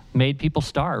made people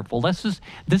starve. Well, this is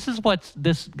going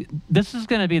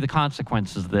to be the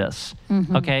consequences of this.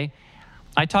 Okay.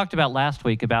 I talked about last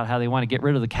week about how they want to get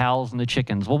rid of the cows and the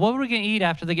chickens. Well, what are we going to eat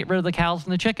after they get rid of the cows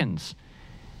and the chickens?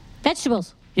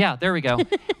 Vegetables. Yeah, there we go.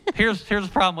 Here's the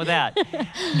problem with that.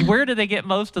 Where do they get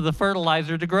most of the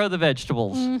fertilizer to grow the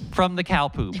vegetables? From the cow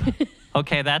poop.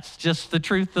 Okay, that's just the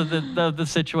truth of the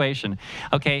situation.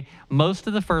 Okay, most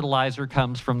of the fertilizer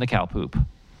comes from the cow poop.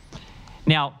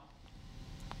 Now,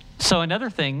 so another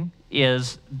thing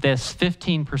is this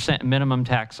 15% minimum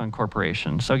tax on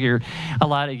corporations. So a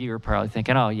lot of you are probably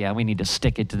thinking, oh yeah, we need to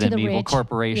stick it to them evil rich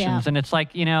corporations. Yeah. And it's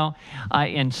like,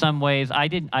 in some ways,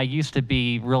 I used to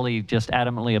be really just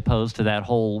adamantly opposed to that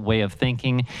whole way of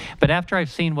thinking. But after I've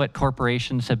seen what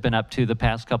corporations have been up to the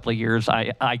past couple of years,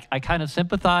 I kind of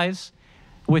sympathize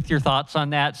with your thoughts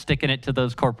on that, sticking it to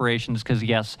those corporations, because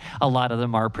yes, a lot of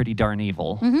them are pretty darn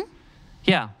evil.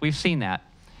 Yeah, we've seen that.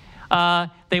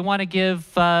 They want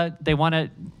to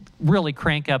really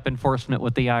crank up enforcement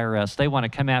with the IRS. They want to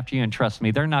come after you, and trust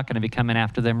me, they're not going to be coming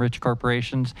after them rich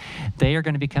corporations. They are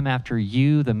going to be coming after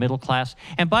you, the middle class.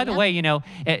 And by the way, you know,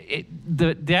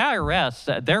 the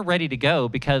IRS, they're ready to go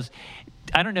because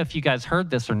I don't know if you guys heard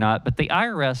this or not, but the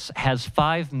IRS has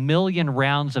 5 million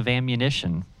rounds of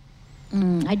ammunition.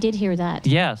 I did hear that.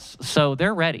 Yes, so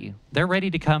they're ready. They're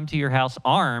ready to come to your house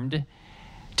armed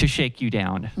to shake you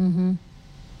down. Mm-hmm.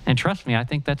 And trust me, I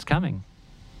think that's coming.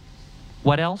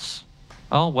 What else?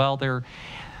 Oh, well,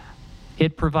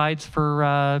 it provides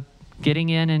for getting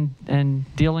in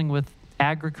and dealing with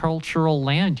agricultural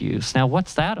land use. Now,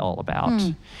 what's that all about?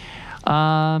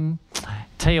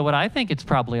 Tell you what I think it's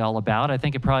probably all about. I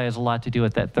think it probably has a lot to do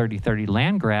with that 30-30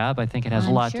 land grab. I think it has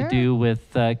a lot to do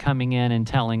with coming in and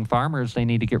telling farmers they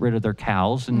need to get rid of their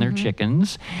cows and their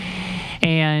chickens.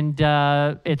 And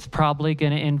it's probably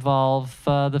going to involve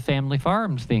the family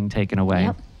farms being taken away.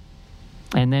 Yep.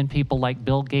 And then people like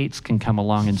Bill Gates can come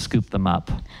along and scoop them up.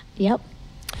 Yep.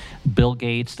 Bill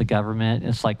Gates, the government.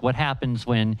 It's like what happens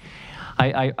when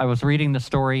I was reading the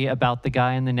story about the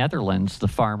guy in the Netherlands, the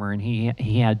farmer, and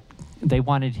they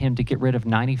wanted him to get rid of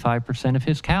 95% of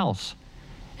his cows.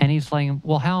 And he's like,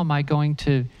 well, how am I going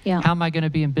to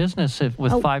be in business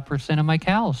with 5% of my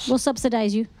cows? We'll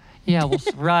subsidize you. Yeah, well,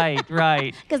 right.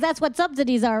 Because that's what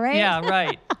subsidies are, right? Yeah,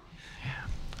 right.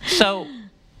 So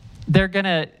they're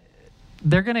gonna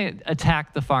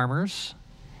attack the farmers,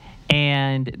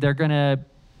 and they're gonna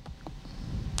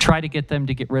try to get them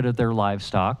to get rid of their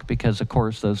livestock because, of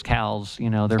course, those cows, you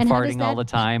know, they're farting all the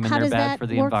time and they're bad for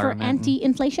the environment. How does that work for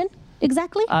anti-inflation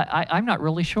exactly? I'm not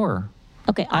really sure.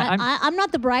 Okay, I'm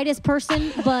not the brightest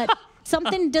person, but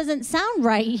something doesn't sound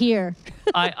right here.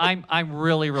 I'm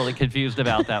really confused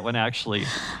about that one, actually.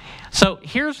 So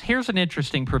here's an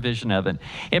interesting provision of it.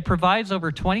 It provides over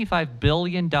 $25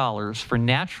 billion for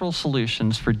natural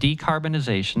solutions for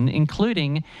decarbonization,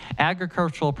 including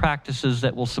agricultural practices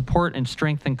that will support and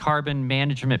strengthen carbon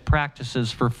management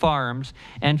practices for farms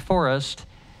and forests.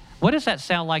 What does that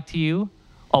sound like to you?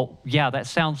 Oh, yeah, that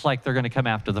sounds like they're going to come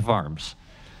after the farms.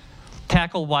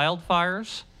 Tackle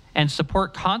wildfires and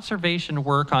support conservation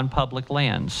work on public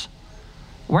lands.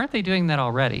 Why aren't they doing that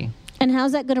already? And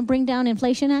how's that going to bring down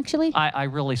inflation, actually? I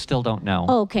really still don't know.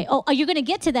 Oh, okay. Oh, you're going to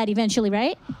get to that eventually,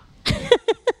 right?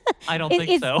 I don't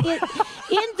think so.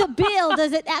 In the bill,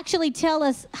 does it actually tell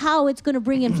us how it's going to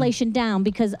bring inflation down?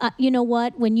 Because you know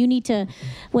what?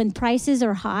 When prices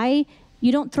are high,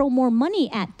 you don't throw more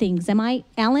money at things.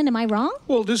 Alan, am I wrong?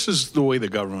 Well, this is the way the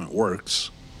government works.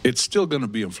 It's still going to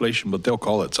be inflation, but they'll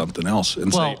call it something else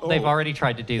and say, oh, they've already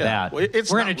tried to do that. Well,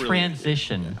 we're in a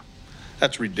transition. Yeah.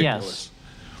 That's ridiculous.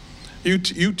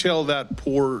 Yes. You tell that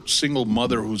poor single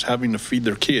mother who's having to feed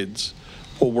their kids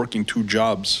while working 2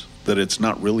 jobs that it's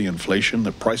not really inflation,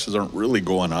 that prices aren't really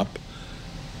going up.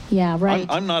 Yeah, right.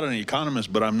 I'm not an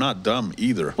economist, but I'm not dumb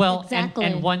either. Well, exactly.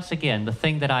 and once again, the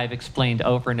thing that I've explained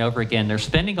over and over again, they're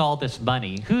spending all this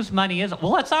money. Whose money is it?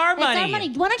 Well, it's our money. It's our money.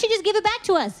 Why don't you just give it back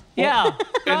to us? Yeah,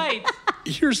 right.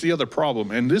 Here's the other problem,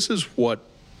 and this is what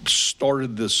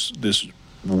started this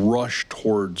rush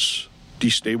towards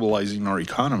destabilizing our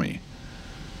economy.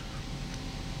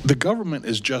 The government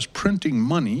is just printing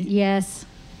money. Yes.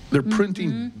 They're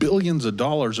printing billions of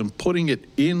dollars and putting it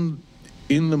in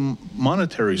the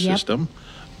monetary system.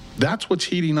 That's what's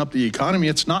heating up the economy.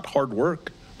 It's not hard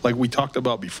work, like we talked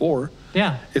about before.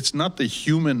 Yeah. It's not the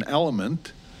human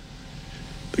element.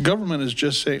 The government is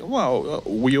just saying, well,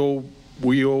 we owe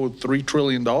 $3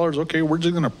 trillion. Okay, we're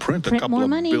just going to print a couple of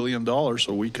billion dollars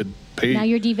so we could pay. Now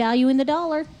you're devaluing the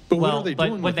dollar. But what are they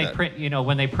doing when with that?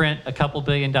 When they print a couple $1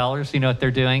 billion, you know what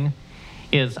they're doing?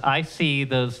 Is I see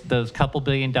those couple $1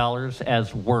 billion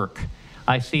as work.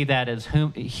 I see that as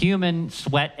human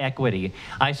sweat equity.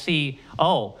 I see,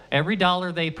 every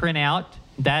dollar they print out,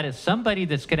 that is somebody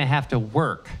that's going to have to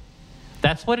work.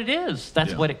 That's what it is.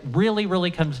 That's what it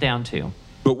really comes down to.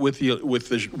 But with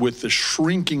the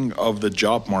shrinking of the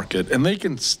job market, and they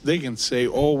can say,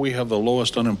 we have the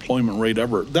lowest unemployment rate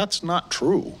ever. That's not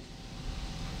true.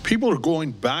 People are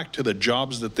going back to the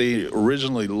jobs that they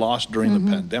originally lost during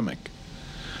the pandemic.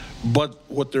 But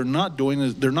what they're not doing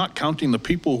is they're not counting the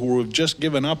people who have just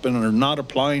given up and are not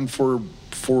applying for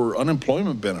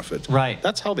unemployment benefits. Right.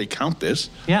 That's how they count this.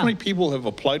 Yeah. How many people have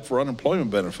applied for unemployment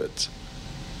benefits?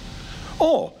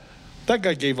 Oh, that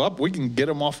guy gave up. We can get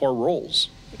him off our rolls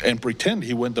and pretend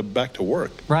he went back to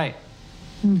work. Right.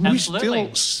 We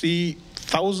still see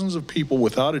thousands of people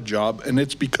without a job, and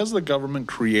it's because the government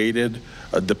created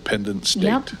a dependent state.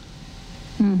 Yep.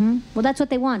 Well, that's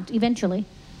what they want eventually.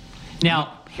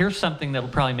 Now, here's something that'll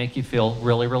probably make you feel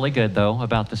really good, though,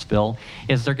 about this bill,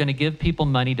 is they're going to give people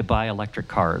money to buy electric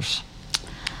cars.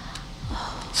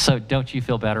 So don't you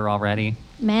feel better already?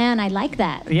 Man, I like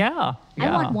that. Yeah.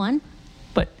 I want one.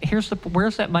 But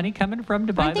where's that money coming from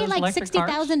to buy Aren't they those like electric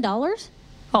cars? $60,000?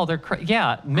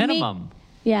 Oh, minimum.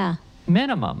 Yeah.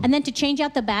 Minimum. And then to change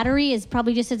out the battery is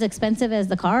probably just as expensive as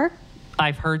the car?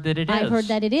 I've heard that it is. I've heard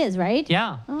that it is, right?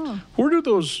 Yeah. Oh. Where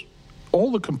do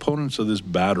all the components of this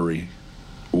battery,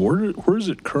 where is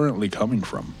it currently coming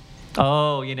from?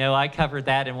 Oh, I covered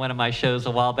that in one of my shows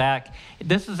a while back.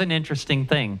 This is an interesting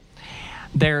thing.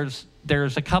 There's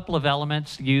a couple of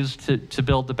elements used to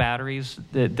build the batteries.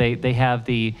 They have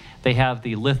the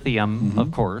lithium,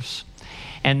 of course,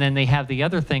 and then they have the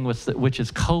other thing which is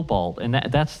cobalt, and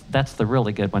that's the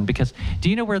really good one. Because do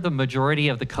you know where the majority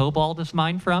of the cobalt is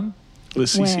mined from? The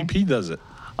CCP does it.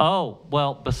 Oh,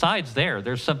 well, besides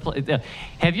there's some.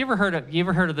 Have you ever heard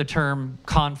of the term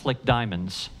conflict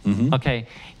diamonds? Mm-hmm. Okay,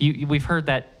 we've heard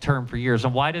that term for years.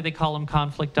 And why do they call them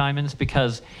conflict diamonds?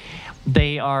 Because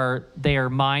they are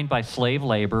mined by slave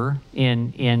labor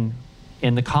in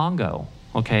the Congo.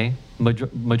 Okay,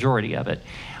 majority of it.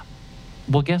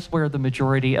 Well, guess where the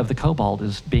majority of the cobalt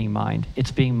is being mined?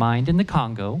 It's being mined in the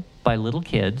Congo by little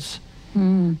kids.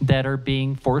 That are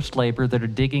being forced labor, that are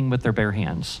digging with their bare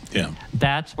hands. Yeah,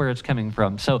 that's where it's coming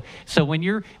from. So when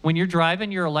you're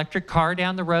driving your electric car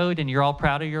down the road and you're all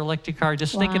proud of your electric car,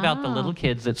 just think about the little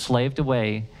kids that slaved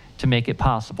away to make it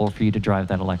possible for you to drive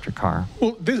that electric car.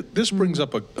 Well, this brings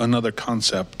up another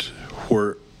concept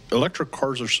where electric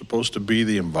cars are supposed to be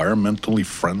the environmentally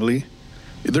friendly.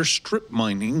 They're strip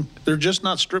mining. They're just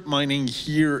not strip mining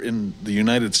here in the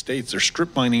United States. They're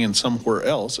strip mining in somewhere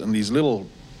else, and these little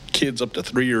kids up to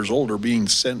 3 years old are being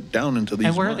sent down into these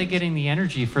And where mines. are they getting the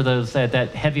energy for those that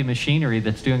heavy machinery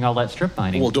that's doing all that strip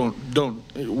mining? Well,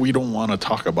 we don't want to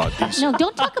talk about these. No,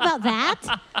 don't talk about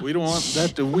that. We don't want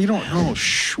that. We don't know.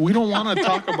 We don't want to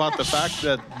talk about the fact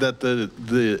that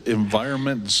the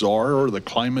environment czar or the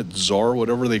climate czar,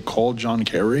 whatever they call John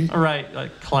Kerry, right?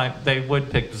 They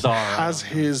would pick czar. Has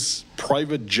his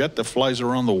private jet that flies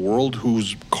around the world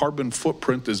whose carbon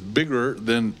footprint is bigger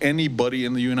than anybody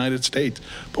in the United States.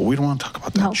 But we don't want to talk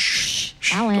about that. No. Shh,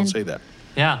 Alan. don't say that.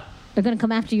 Yeah. They're going to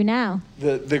come after you now.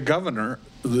 The governor,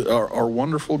 our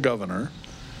wonderful governor,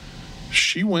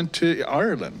 she went to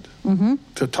Ireland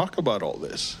to talk about all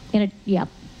this. Yep.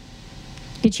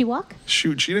 Did she walk?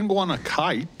 She didn't go on a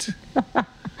kite.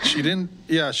 She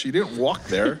didn't walk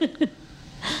there.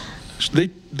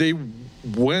 They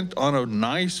went on a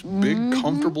nice, big,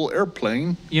 comfortable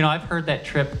airplane. I've heard that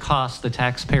trip cost the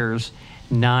taxpayers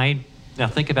now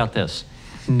think about this,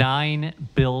 $9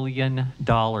 billion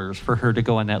for her to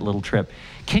go on that little trip.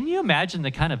 Can you imagine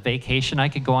the kind of vacation I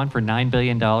could go on for $9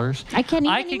 billion? I can't even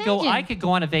imagine. I could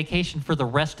go on a vacation for the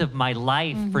rest of my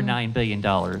life for $9 billion.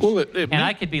 Well,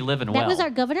 I could be living well. That was our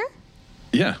governor?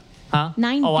 Yeah. Huh?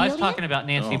 9 I was billion? talking about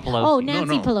Nancy Pelosi. Oh,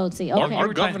 Nancy Pelosi. Okay.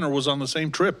 Our governor was on the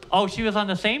same trip. Oh, she was on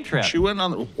the same trip. She went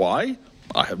on. Why?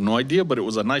 I have no idea, but it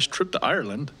was a nice trip to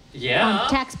Ireland. Yeah. On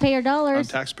taxpayer dollars.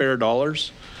 On taxpayer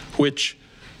dollars, which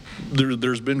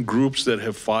there's been groups that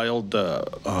have filed.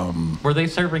 Were they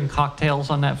serving cocktails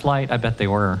on that flight? I bet they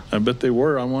were. I bet they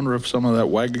were. I wonder if some of that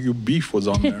Wagyu beef was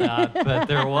on there. I bet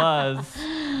there was.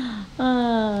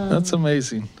 That's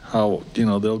amazing how,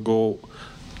 they'll go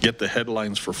get the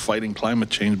headlines for fighting climate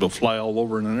change, but fly all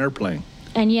over in an airplane.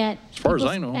 And yet, as far as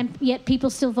I know, and yet people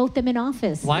still vote them in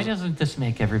office. Why doesn't this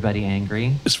make everybody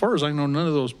angry? As far as I know, none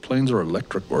of those planes are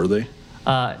electric, are they?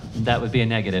 That would be a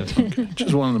negative. Okay.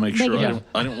 Just wanted to make sure. Negative.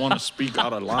 I didn't want to speak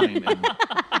out of line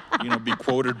and, be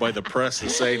quoted by the press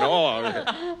as saying,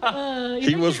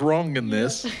 he was wrong in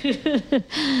this. So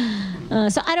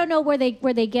I don't know where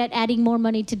they get adding more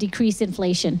money to decrease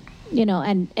inflation.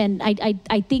 And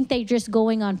I think they're just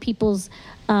going on people's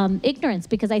ignorance,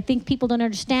 because I think people don't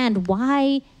understand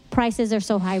why prices are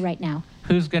so high right now.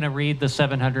 Who's going to read the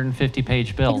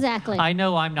 750-page bill? Exactly. I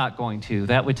know I'm not going to.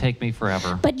 That would take me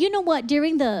forever. But you know what?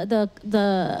 During the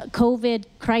COVID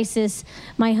crisis,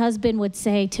 my husband would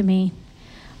say to me,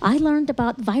 I learned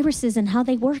about viruses and how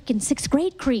they work in 6th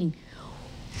grade, Corinne.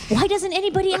 Why doesn't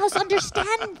anybody else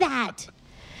understand that?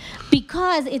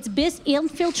 Because it's been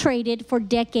infiltrated for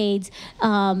decades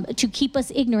to keep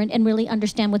us ignorant and really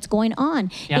understand what's going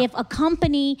on. Yeah. If a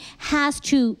company has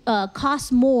to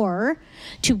cost more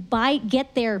to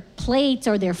get their plates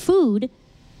or their food,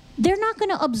 they're not going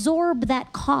to absorb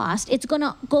that cost. It's going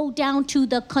to go down to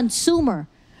the consumer.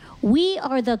 We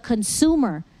are the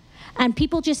consumer. And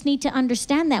people just need to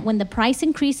understand that when the price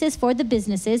increases for the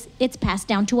businesses, it's passed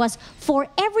down to us for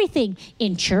everything.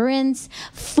 Insurance,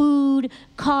 food,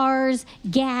 cars,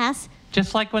 gas.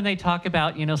 Just like when they talk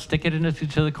about, stick it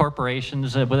to the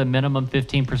corporations with a minimum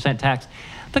 15% tax.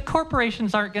 The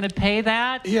corporations aren't going to pay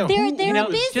that. Yeah, They're a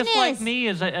business. Just like me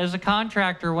as a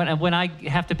contractor, when I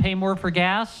have to pay more for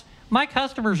gas, my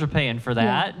customers are paying for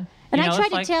that. Yeah. And I try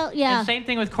to tell, And same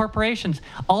thing with corporations.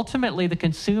 Ultimately, the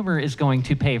consumer is going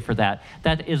to pay for that.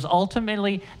 That is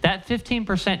ultimately, that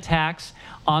 15% tax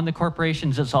on the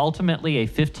corporations is ultimately a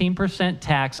 15%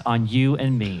 tax on you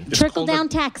and me. Trickle down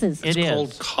taxes. It's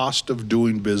called cost of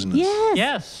doing business. Yes.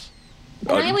 Yes.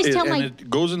 And I always tell and it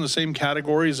goes in the same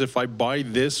category as if I buy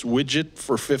this widget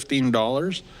for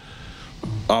 $15,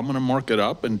 I'm going to mark it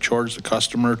up and charge the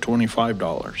customer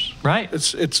 $25. Right.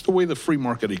 It's the way the free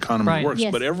market economy works.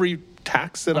 Yes. But every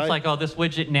tax that It's like, this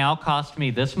widget now costs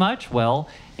me this much. Well,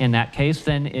 in that case,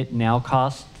 then it now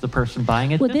costs the person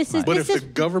buying it this much. But if the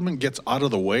government gets out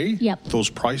of the way, those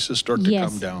prices start to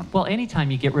come down. Well, anytime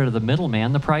you get rid of the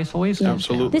middleman, the price always comes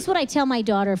down. This is what I tell my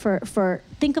daughter for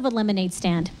think of a lemonade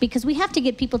stand, because we have to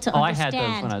get people to understand. I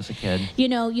had those when I was a kid.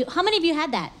 How many of you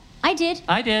had that? I did.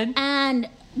 And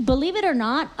believe it or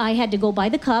not, I had to go buy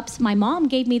the cups. My mom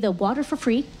gave me the water for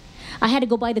free. I had to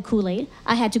go buy the Kool-Aid.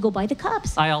 I had to go buy the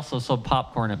cups. I also sold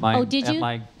popcorn at my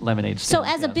lemonade stand. So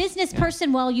as a business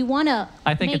person, you want to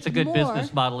I think it's a good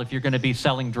business model. If you're going to be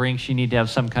selling drinks, you need to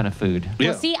have some kind of food.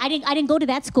 Well, see, I didn't go to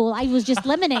that school. I was just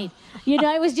lemonade.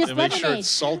 I was just lemonade. Make sure it's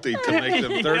salty to make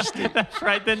them thirsty. That's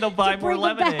right. Then they'll buy more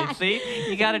lemonade. See?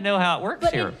 You got to know how it works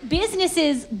here.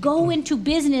 Businesses go into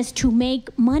business to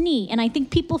make money. And I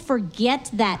think people forget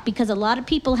that, because a lot of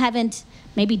people haven't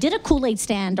maybe did a Kool-Aid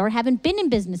stand or haven't been in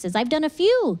businesses. I've done a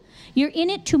few. You're in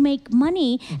it to make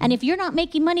money. And if you're not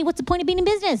making money, what's the point of being in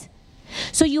business?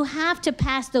 So you have to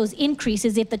pass those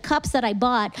increases. If the cups that I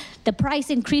bought, the price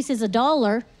increases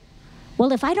 $1,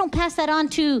 well, if I don't pass that on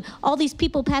to all these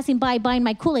people passing by buying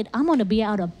my Kool-Aid, I'm going to be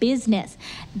out of business.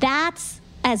 That's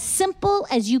as simple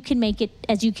as you can make it,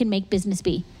 as you can make business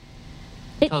be.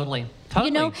 Totally.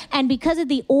 And because of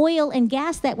the oil and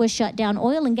gas that was shut down,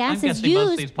 oil and gas is used.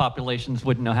 Most of these populations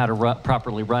wouldn't know how to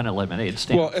properly run a lemonade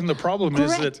stand. Well, and the problem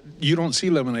is that you don't see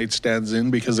lemonade stands in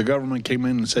because the government came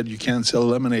in and said you can't sell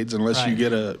lemonades unless you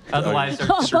get a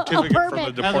certificate from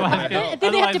the Department of Health.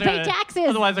 Then they have to pay taxes.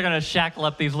 Otherwise, they're going to shackle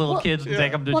up these little kids and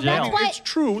take them to jail. That's why it's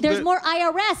true. There's more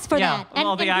IRS for that.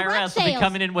 Well, the IRS will be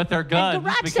coming in with their guns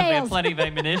because they have plenty of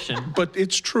ammunition. But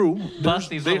it's true. Bust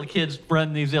these little kids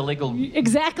run these illegal.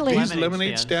 Exactly. These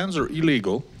lemonade stands are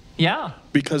illegal. Yeah.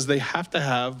 Because they have to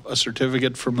have a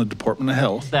certificate from the Department of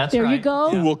Health. That's there right. You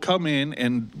go. Who will come in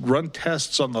and run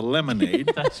tests on the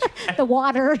lemonade. The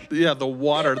water. Yeah, the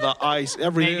water, the ice,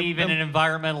 everything. Maybe even an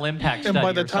environmental impact study. And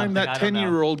by the time that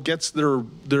 10-year-old gets their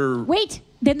Wait.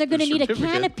 Then they're going to need a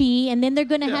canopy, and then they're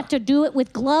going to have to do it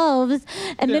with gloves,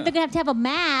 and then they're going to have a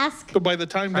mask. But by the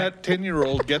time that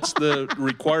 10-year-old gets the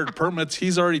required permits,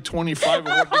 he's already 25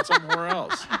 and working somewhere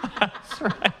else. That's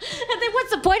right. And then what's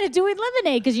the point of doing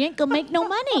lemonade? Because you ain't going to make no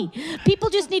money.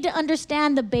 People just need to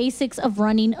understand the basics of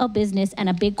running a business and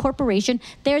a big corporation.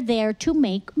 They're there to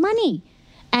make money.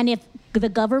 And if the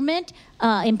government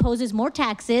imposes more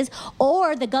taxes,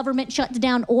 or the government shuts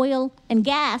down oil and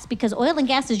gas, because oil and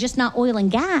gas is just not oil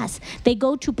and gas. They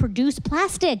go to produce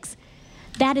plastics.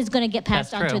 That is going to get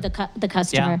passed on to the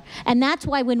customer. Yeah. And that's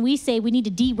why when we say we need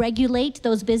to deregulate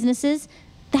those businesses,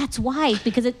 that's why,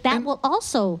 because that will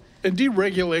also... And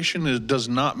deregulation does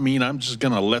not mean I'm just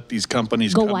going to let these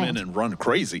companies come in and run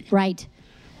crazy. Right.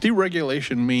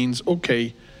 Deregulation means,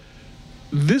 okay,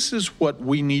 this is what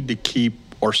we need to keep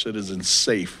our citizens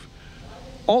safe.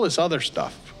 All this other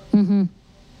stuff. Mm-hmm.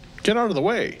 Get out of the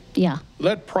way. Yeah.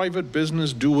 Let private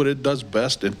business do what it does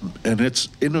best, and it's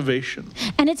innovation.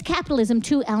 And it's capitalism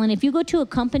too, Alan. If you go to a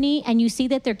company and you see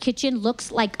that their kitchen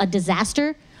looks like a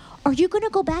disaster, are you going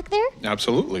to go back there?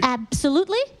 Absolutely.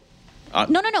 Absolutely?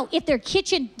 No. If their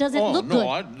kitchen doesn't look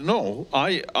good.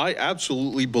 I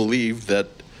absolutely believe that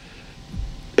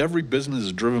every business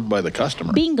is driven by the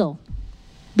customer. Bingo.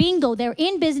 They're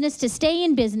in business to stay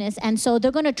in business, and so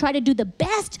they're going to try to do the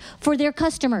best for their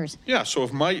customers. Yeah, so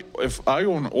if I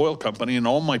own an oil company and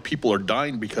all my people are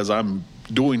dying because I'm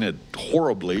doing it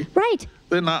horribly, right,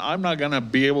 then I'm not going to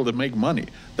be able to make money.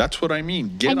 That's what I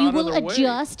mean. Get out of the way. And you will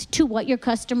adjust to what your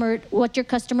customers,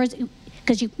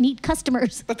 because you need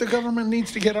customers. But the government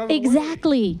needs to get out of the way.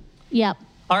 Exactly. Yep.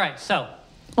 All right, so.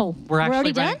 Oh, we're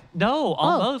already done? No,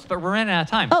 almost, but we're running out of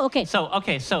time. Oh, okay.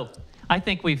 So I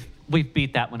think we've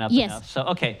beat that one up enough. So,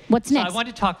 okay. What's next? I want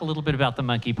to talk a little bit about the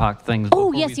monkeypox things before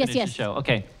we finish the show.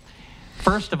 Okay.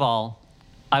 First of all,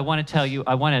 I want to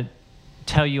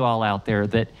tell you all out there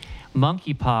that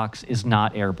monkeypox is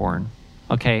not airborne.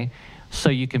 Okay? So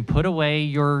you can put away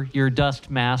your dust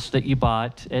mask that you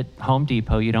bought at Home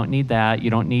Depot. You don't need that.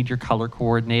 You don't need your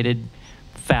color-coordinated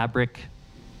fabric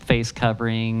face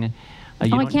covering.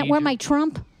 I can't wear my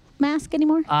Trump mask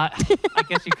anymore? I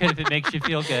guess you could if it makes you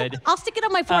feel good. I'll stick it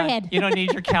on my forehead. You don't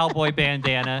need your cowboy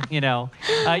bandana, you know.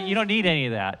 You don't need any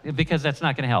of that because that's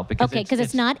not going to help. Because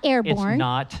it's not airborne. It's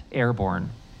not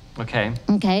airborne. Okay.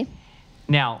 Okay.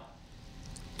 Now,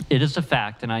 it is a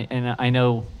fact, and I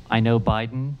know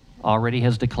Biden already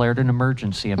has declared an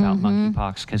emergency about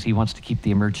monkeypox because he wants to keep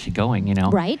the emergency going, you know.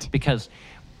 Right. Because.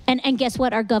 And guess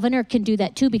what? Our governor can do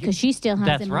that too because she still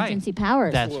has emergency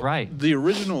powers. That's right. The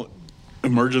original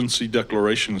emergency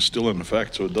declaration is still in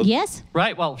effect, so it doesn't. Yes.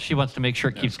 Right. Well, she wants to make sure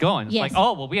it keeps going. It's like,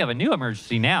 oh, well, we have a new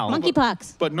emergency now.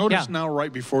 Monkeypox. But notice now,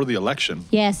 right before the election.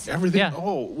 Yes. Everything. Yeah.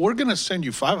 Oh, we're going to send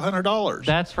you $500.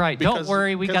 That's right. Don't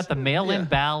worry. We got the mail-in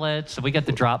ballots. We got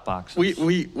the drop boxes.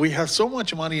 We have so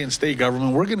much money in state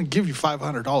government. We're going to give you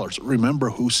 $500. Remember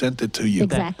who sent it to you.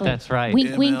 Exactly. That's right. Wink,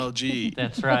 MLG.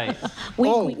 That's right.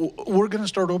 Wink. We're going to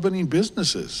start opening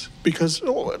businesses because,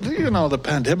 the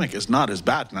pandemic is not as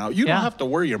bad now. You don't have to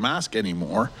wear your mask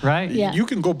anymore. Right. Yeah. You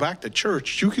can go back to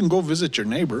church. You can go visit your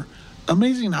neighbor.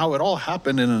 Amazing how it all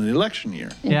happened in an election year.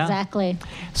 Yeah. Exactly.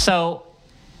 So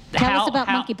Tell us about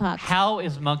monkeypox. How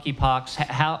is monkeypox?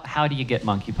 How do you get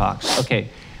monkeypox? Okay,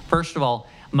 first of all,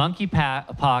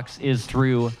 monkeypox is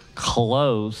through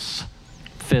close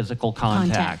physical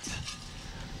contact.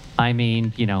 I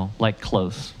mean, like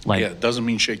close. Like, it doesn't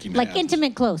mean shaking like hands.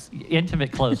 intimate close.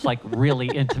 Intimate close, like really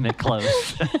intimate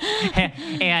close.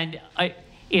 And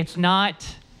it's not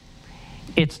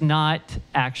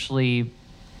actually,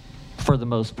 for the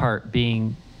most part,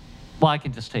 being, well, I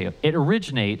can just tell you, it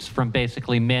originates from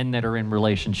basically men that are in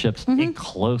relationships, in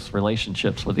close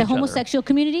relationships with each other. The homosexual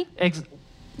community?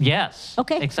 Yes.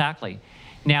 Okay. Exactly.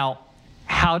 Now,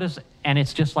 and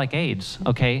it's just like AIDS,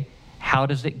 okay? How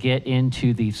does it get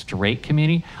into the straight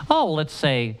community? Oh, let's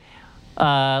say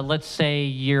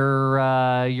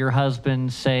your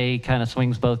husband, kind of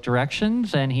swings both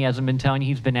directions, and he hasn't been telling you.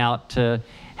 He's been out to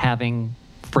having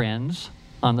friends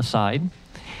on the side,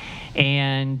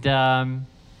 and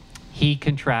he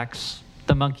contracts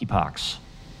the monkeypox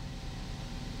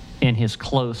in his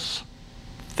close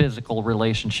physical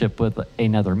relationship with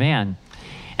another man,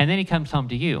 and then he comes home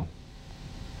to you.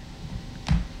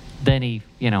 Then he,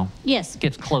 yes,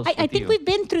 gets close. I think we've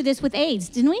been through this with AIDS,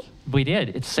 didn't we? We did.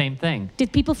 It's the same thing.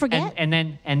 Did people forget? And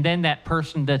then that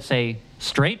person that's a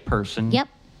straight person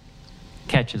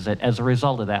catches it as a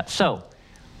result of that. So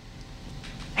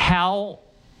how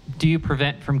do you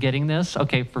prevent from getting this?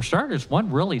 Okay, for starters,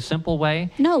 one really simple way.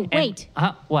 Wait.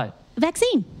 What?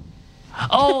 Vaccine.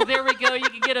 Oh, there we go. You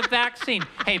can get a vaccine.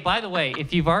 Hey, by the way,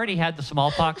 if you've already had the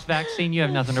smallpox vaccine, you have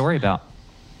nothing to worry about.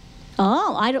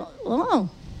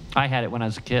 I had it when I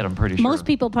was a kid, I'm pretty sure. Most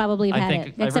people probably have had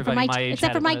it, except for my kids.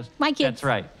 That's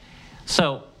right.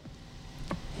 So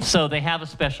they have a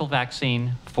special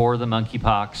vaccine for the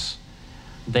monkeypox.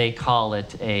 They call it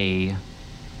Imvanex,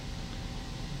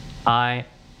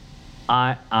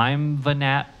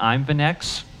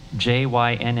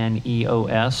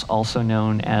 Jynneos, also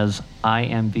known as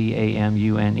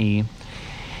Imvamune.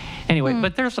 Anyway,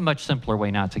 but there's a much simpler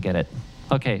way not to get it.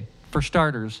 Okay. For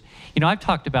starters, I've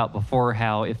talked about before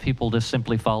how if people just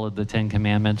simply followed the 10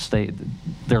 Commandments,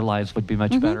 their lives would be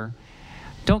much better.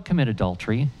 Don't commit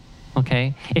adultery,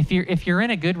 okay? If you're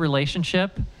in a good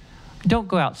relationship, don't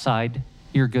go outside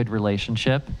your good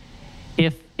relationship.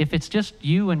 If it's just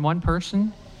you and one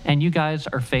person and you guys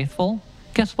are faithful,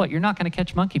 guess what? You're not going to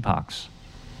catch monkeypox.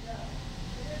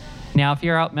 Now, if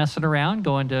you're out messing around,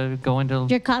 going to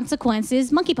your consequence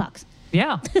is monkeypox.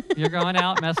 Yeah, you're going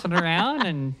out messing around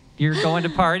and you're going to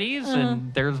parties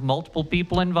and there's multiple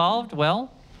people involved.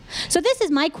 Well, so this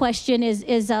is my question: has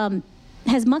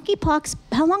monkeypox?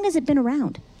 How long has it been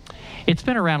around? It's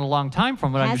been around a long time,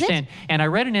 from what I understand. And I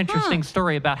read an interesting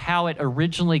story about how it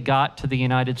originally got to the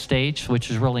United States, which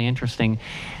is really interesting.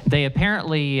 They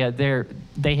apparently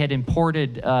they had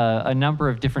imported a number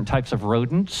of different types of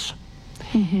rodents.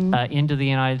 Into the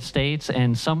United States,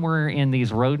 and somewhere in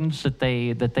these rodents that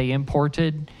they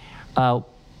imported,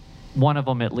 one of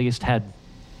them at least had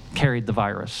carried the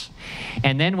virus.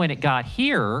 And then when it got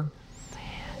here,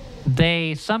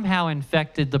 they somehow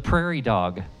infected the prairie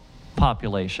dog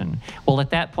population. Well,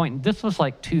 at that point, this was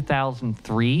like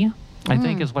 2003, I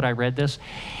think is what I read this.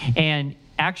 And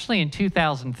actually in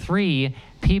 2003,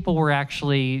 people were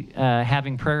actually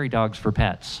having prairie dogs for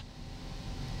pets.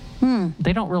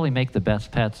 They don't really make the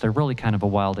best pets. They're really kind of a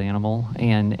wild animal.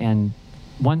 And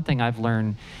one thing I've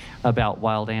learned about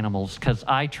wild animals, because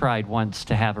I tried once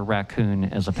to have a raccoon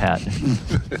as a pet.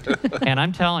 And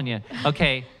I'm telling you,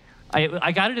 okay,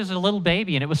 I got it as a little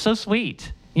baby, and it was so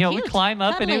sweet. You know, it would climb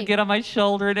up and it would get on my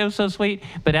shoulder, and it was so sweet.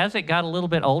 But as it got a little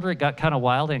bit older, it got kind of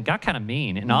wild and got kind of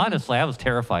mean. And honestly, I was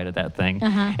terrified of that thing.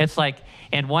 It's like,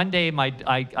 and one day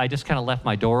I just kind of left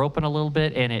my door open a little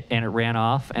bit, and it ran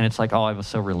off. And it's like, oh, I was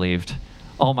so relieved.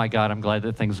 Oh my God, I'm glad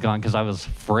that thing's gone, because I was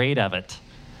afraid of it.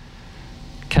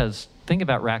 Because think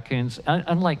about raccoons,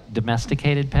 unlike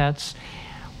domesticated pets,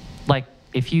 like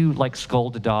if you like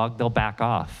scold a dog, they'll back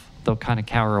off. They'll kind of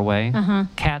cower away.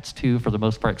 Cats too, for the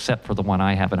most part, except for the one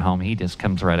I have at home. He just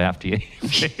comes right after you.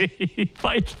 He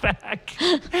fights back.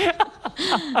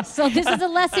 So this is a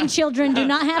lesson, children. Do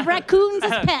not have raccoons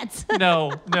as pets.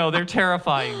 No, they're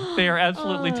terrifying. They are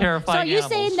absolutely terrifying. So are you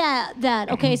animals. saying that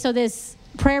okay, so this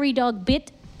prairie dog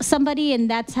bit somebody, and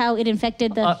that's how it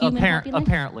infected the human population?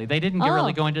 Apparently. They didn't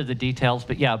really go into the details,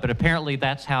 but yeah, but apparently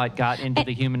that's how it got into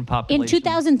the human population. In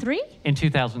 2003? In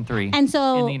 2003. And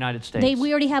so in the United States.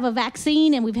 We already have a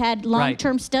vaccine, and we've had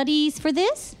long-term studies for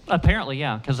this? Apparently,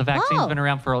 yeah, because the vaccine's been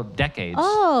around for decades.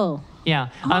 Oh. Yeah,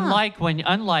 unlike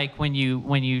when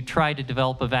you try to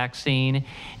develop a vaccine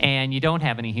and you don't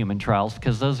have any human trials,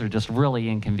 because those are just really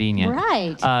inconvenient.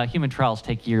 Right. Human trials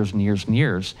take years and years and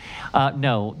years.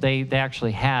 No, they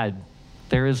actually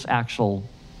there is actual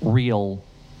real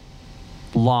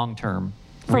long-term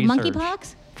for research.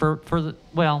 monkeypox?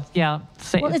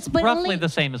 It's roughly the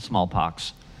same as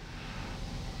smallpox.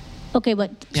 Okay,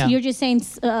 but so you're just saying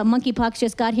monkeypox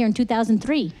just got here in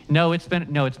 2003? No, it's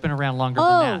been around longer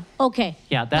than that. Oh, okay.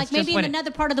 Yeah, that's like maybe in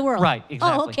another part of the world. Right,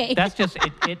 exactly. Oh, okay. That's just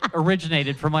it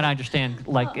originated, from what I understand,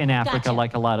 like in Africa, Gotcha.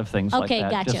 like a lot of things like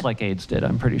that, gotcha. just like AIDS did.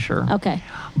 I'm pretty sure. Okay.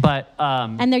 But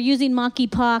and they're using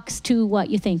monkeypox to what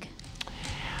you think?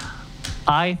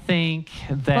 I think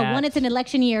that. But one, it's an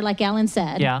election year, like Alan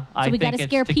said. Yeah, so we got think to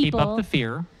scare it's to people. keep up the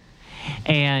fear.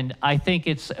 And I think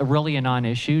it's really a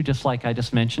non-issue, just like I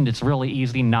just mentioned. It's really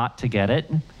easy not to get it.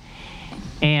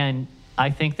 And I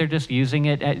think they're just using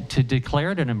it to declare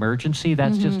it an emergency.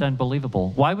 That's just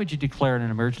unbelievable. Why would you declare it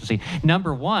an emergency?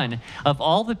 Number one, of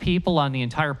all the people on the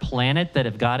entire planet that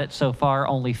have got it so far,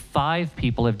 only 5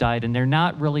 people have died, and they're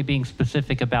not really being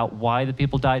specific about why the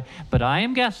people died. But I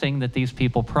am guessing that these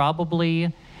people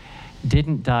probably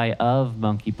didn't die of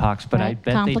monkeypox, but I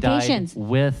bet they died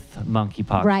with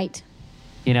monkeypox. Right.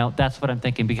 You know, that's what I'm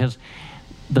thinking, because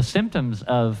the symptoms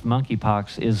of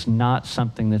monkeypox is not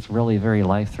something that's really very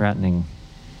life-threatening.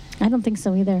 I don't think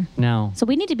so either. No. So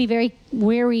we need to be very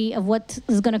wary of what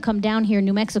is going to come down here in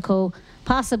New Mexico,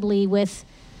 possibly with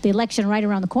the election right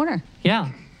around the corner.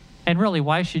 Yeah. And really,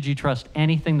 why should you trust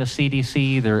anything the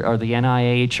CDC or the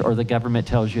NIH or the government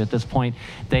tells you at this point?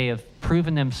 They have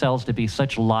proven themselves to be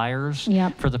such liars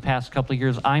for the past couple of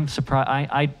years. I'm surprised.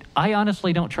 I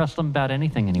honestly don't trust them about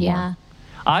anything anymore. Yeah.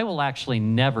 I will actually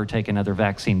never take another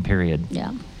vaccine, period.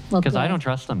 Yeah. Because I don't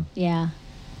trust them. Yeah.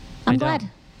 I'm glad.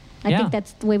 I think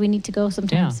that's the way we need to go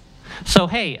sometimes. Yeah. So,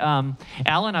 hey,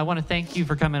 Alan, I want to thank you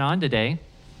for coming on today.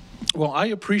 Well, I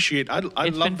appreciate. I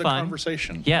love the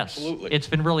conversation. Yes, absolutely. It's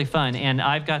been really fun, and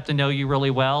I've got to know you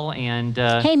really well. And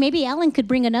hey, maybe Alan could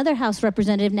bring another House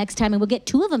representative next time, and we'll get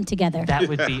 2 of them together. That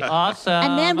would be awesome.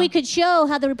 And then we could show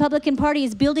how the Republican Party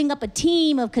is building up a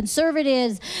team of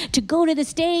conservatives to go to the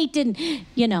state, and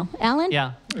Alan.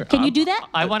 Yeah. Can you do that?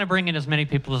 I want to bring in as many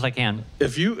people as I can.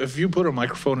 If you put a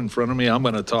microphone in front of me, I'm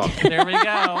going to talk. There we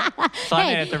go. So I'm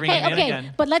going to have to bring him in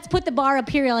again. But let's put the bar up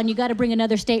here, and you got to bring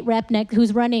another state rep next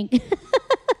who's running.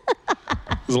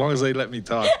 As long as they let me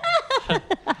talk.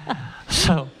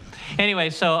 So,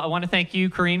 anyway, I want to thank you,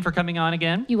 Corinne, for coming on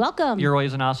again. You're welcome. You're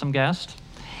always an awesome guest.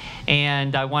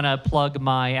 And I want to plug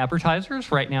my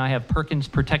advertisers. Right now I have Perkins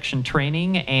Protection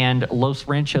Training, and Los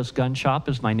Ranchos Gun Shop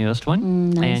is my newest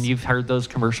one. Nice. And you've heard those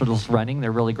commercials running.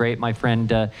 They're really great. My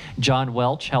friend John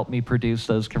Welch helped me produce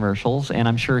those commercials, and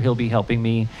I'm sure he'll be helping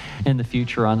me in the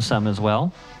future on some as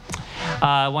well.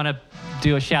 I want to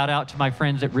do a shout out to my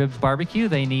friends at Ribs Barbecue.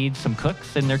 They need some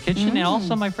cooks in their kitchen. And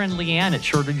also my friend Leanne at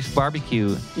Shorty's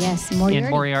Barbecue. Yes, Moriarty.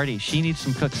 In Moriarty. She needs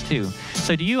some cooks too.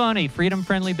 So do you own a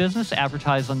freedom-friendly business?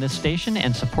 Advertise on this station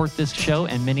and support this show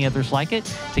and many others like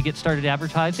it. To get started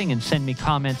advertising and send me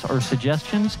comments or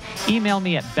suggestions, email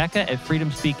me at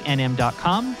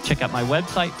becca@freedomspeaknm.com. Check out my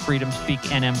website,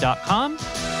 freedomspeaknm.com.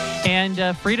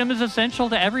 And freedom is essential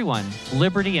to everyone.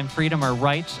 Liberty and freedom are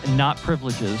rights, not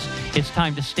privileges. It's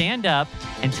time to stand up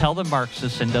and tell the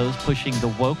Marxists and those pushing the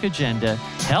woke agenda,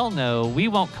 hell no, we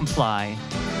won't comply.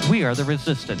 We are the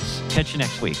resistance. Catch you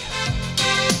next week.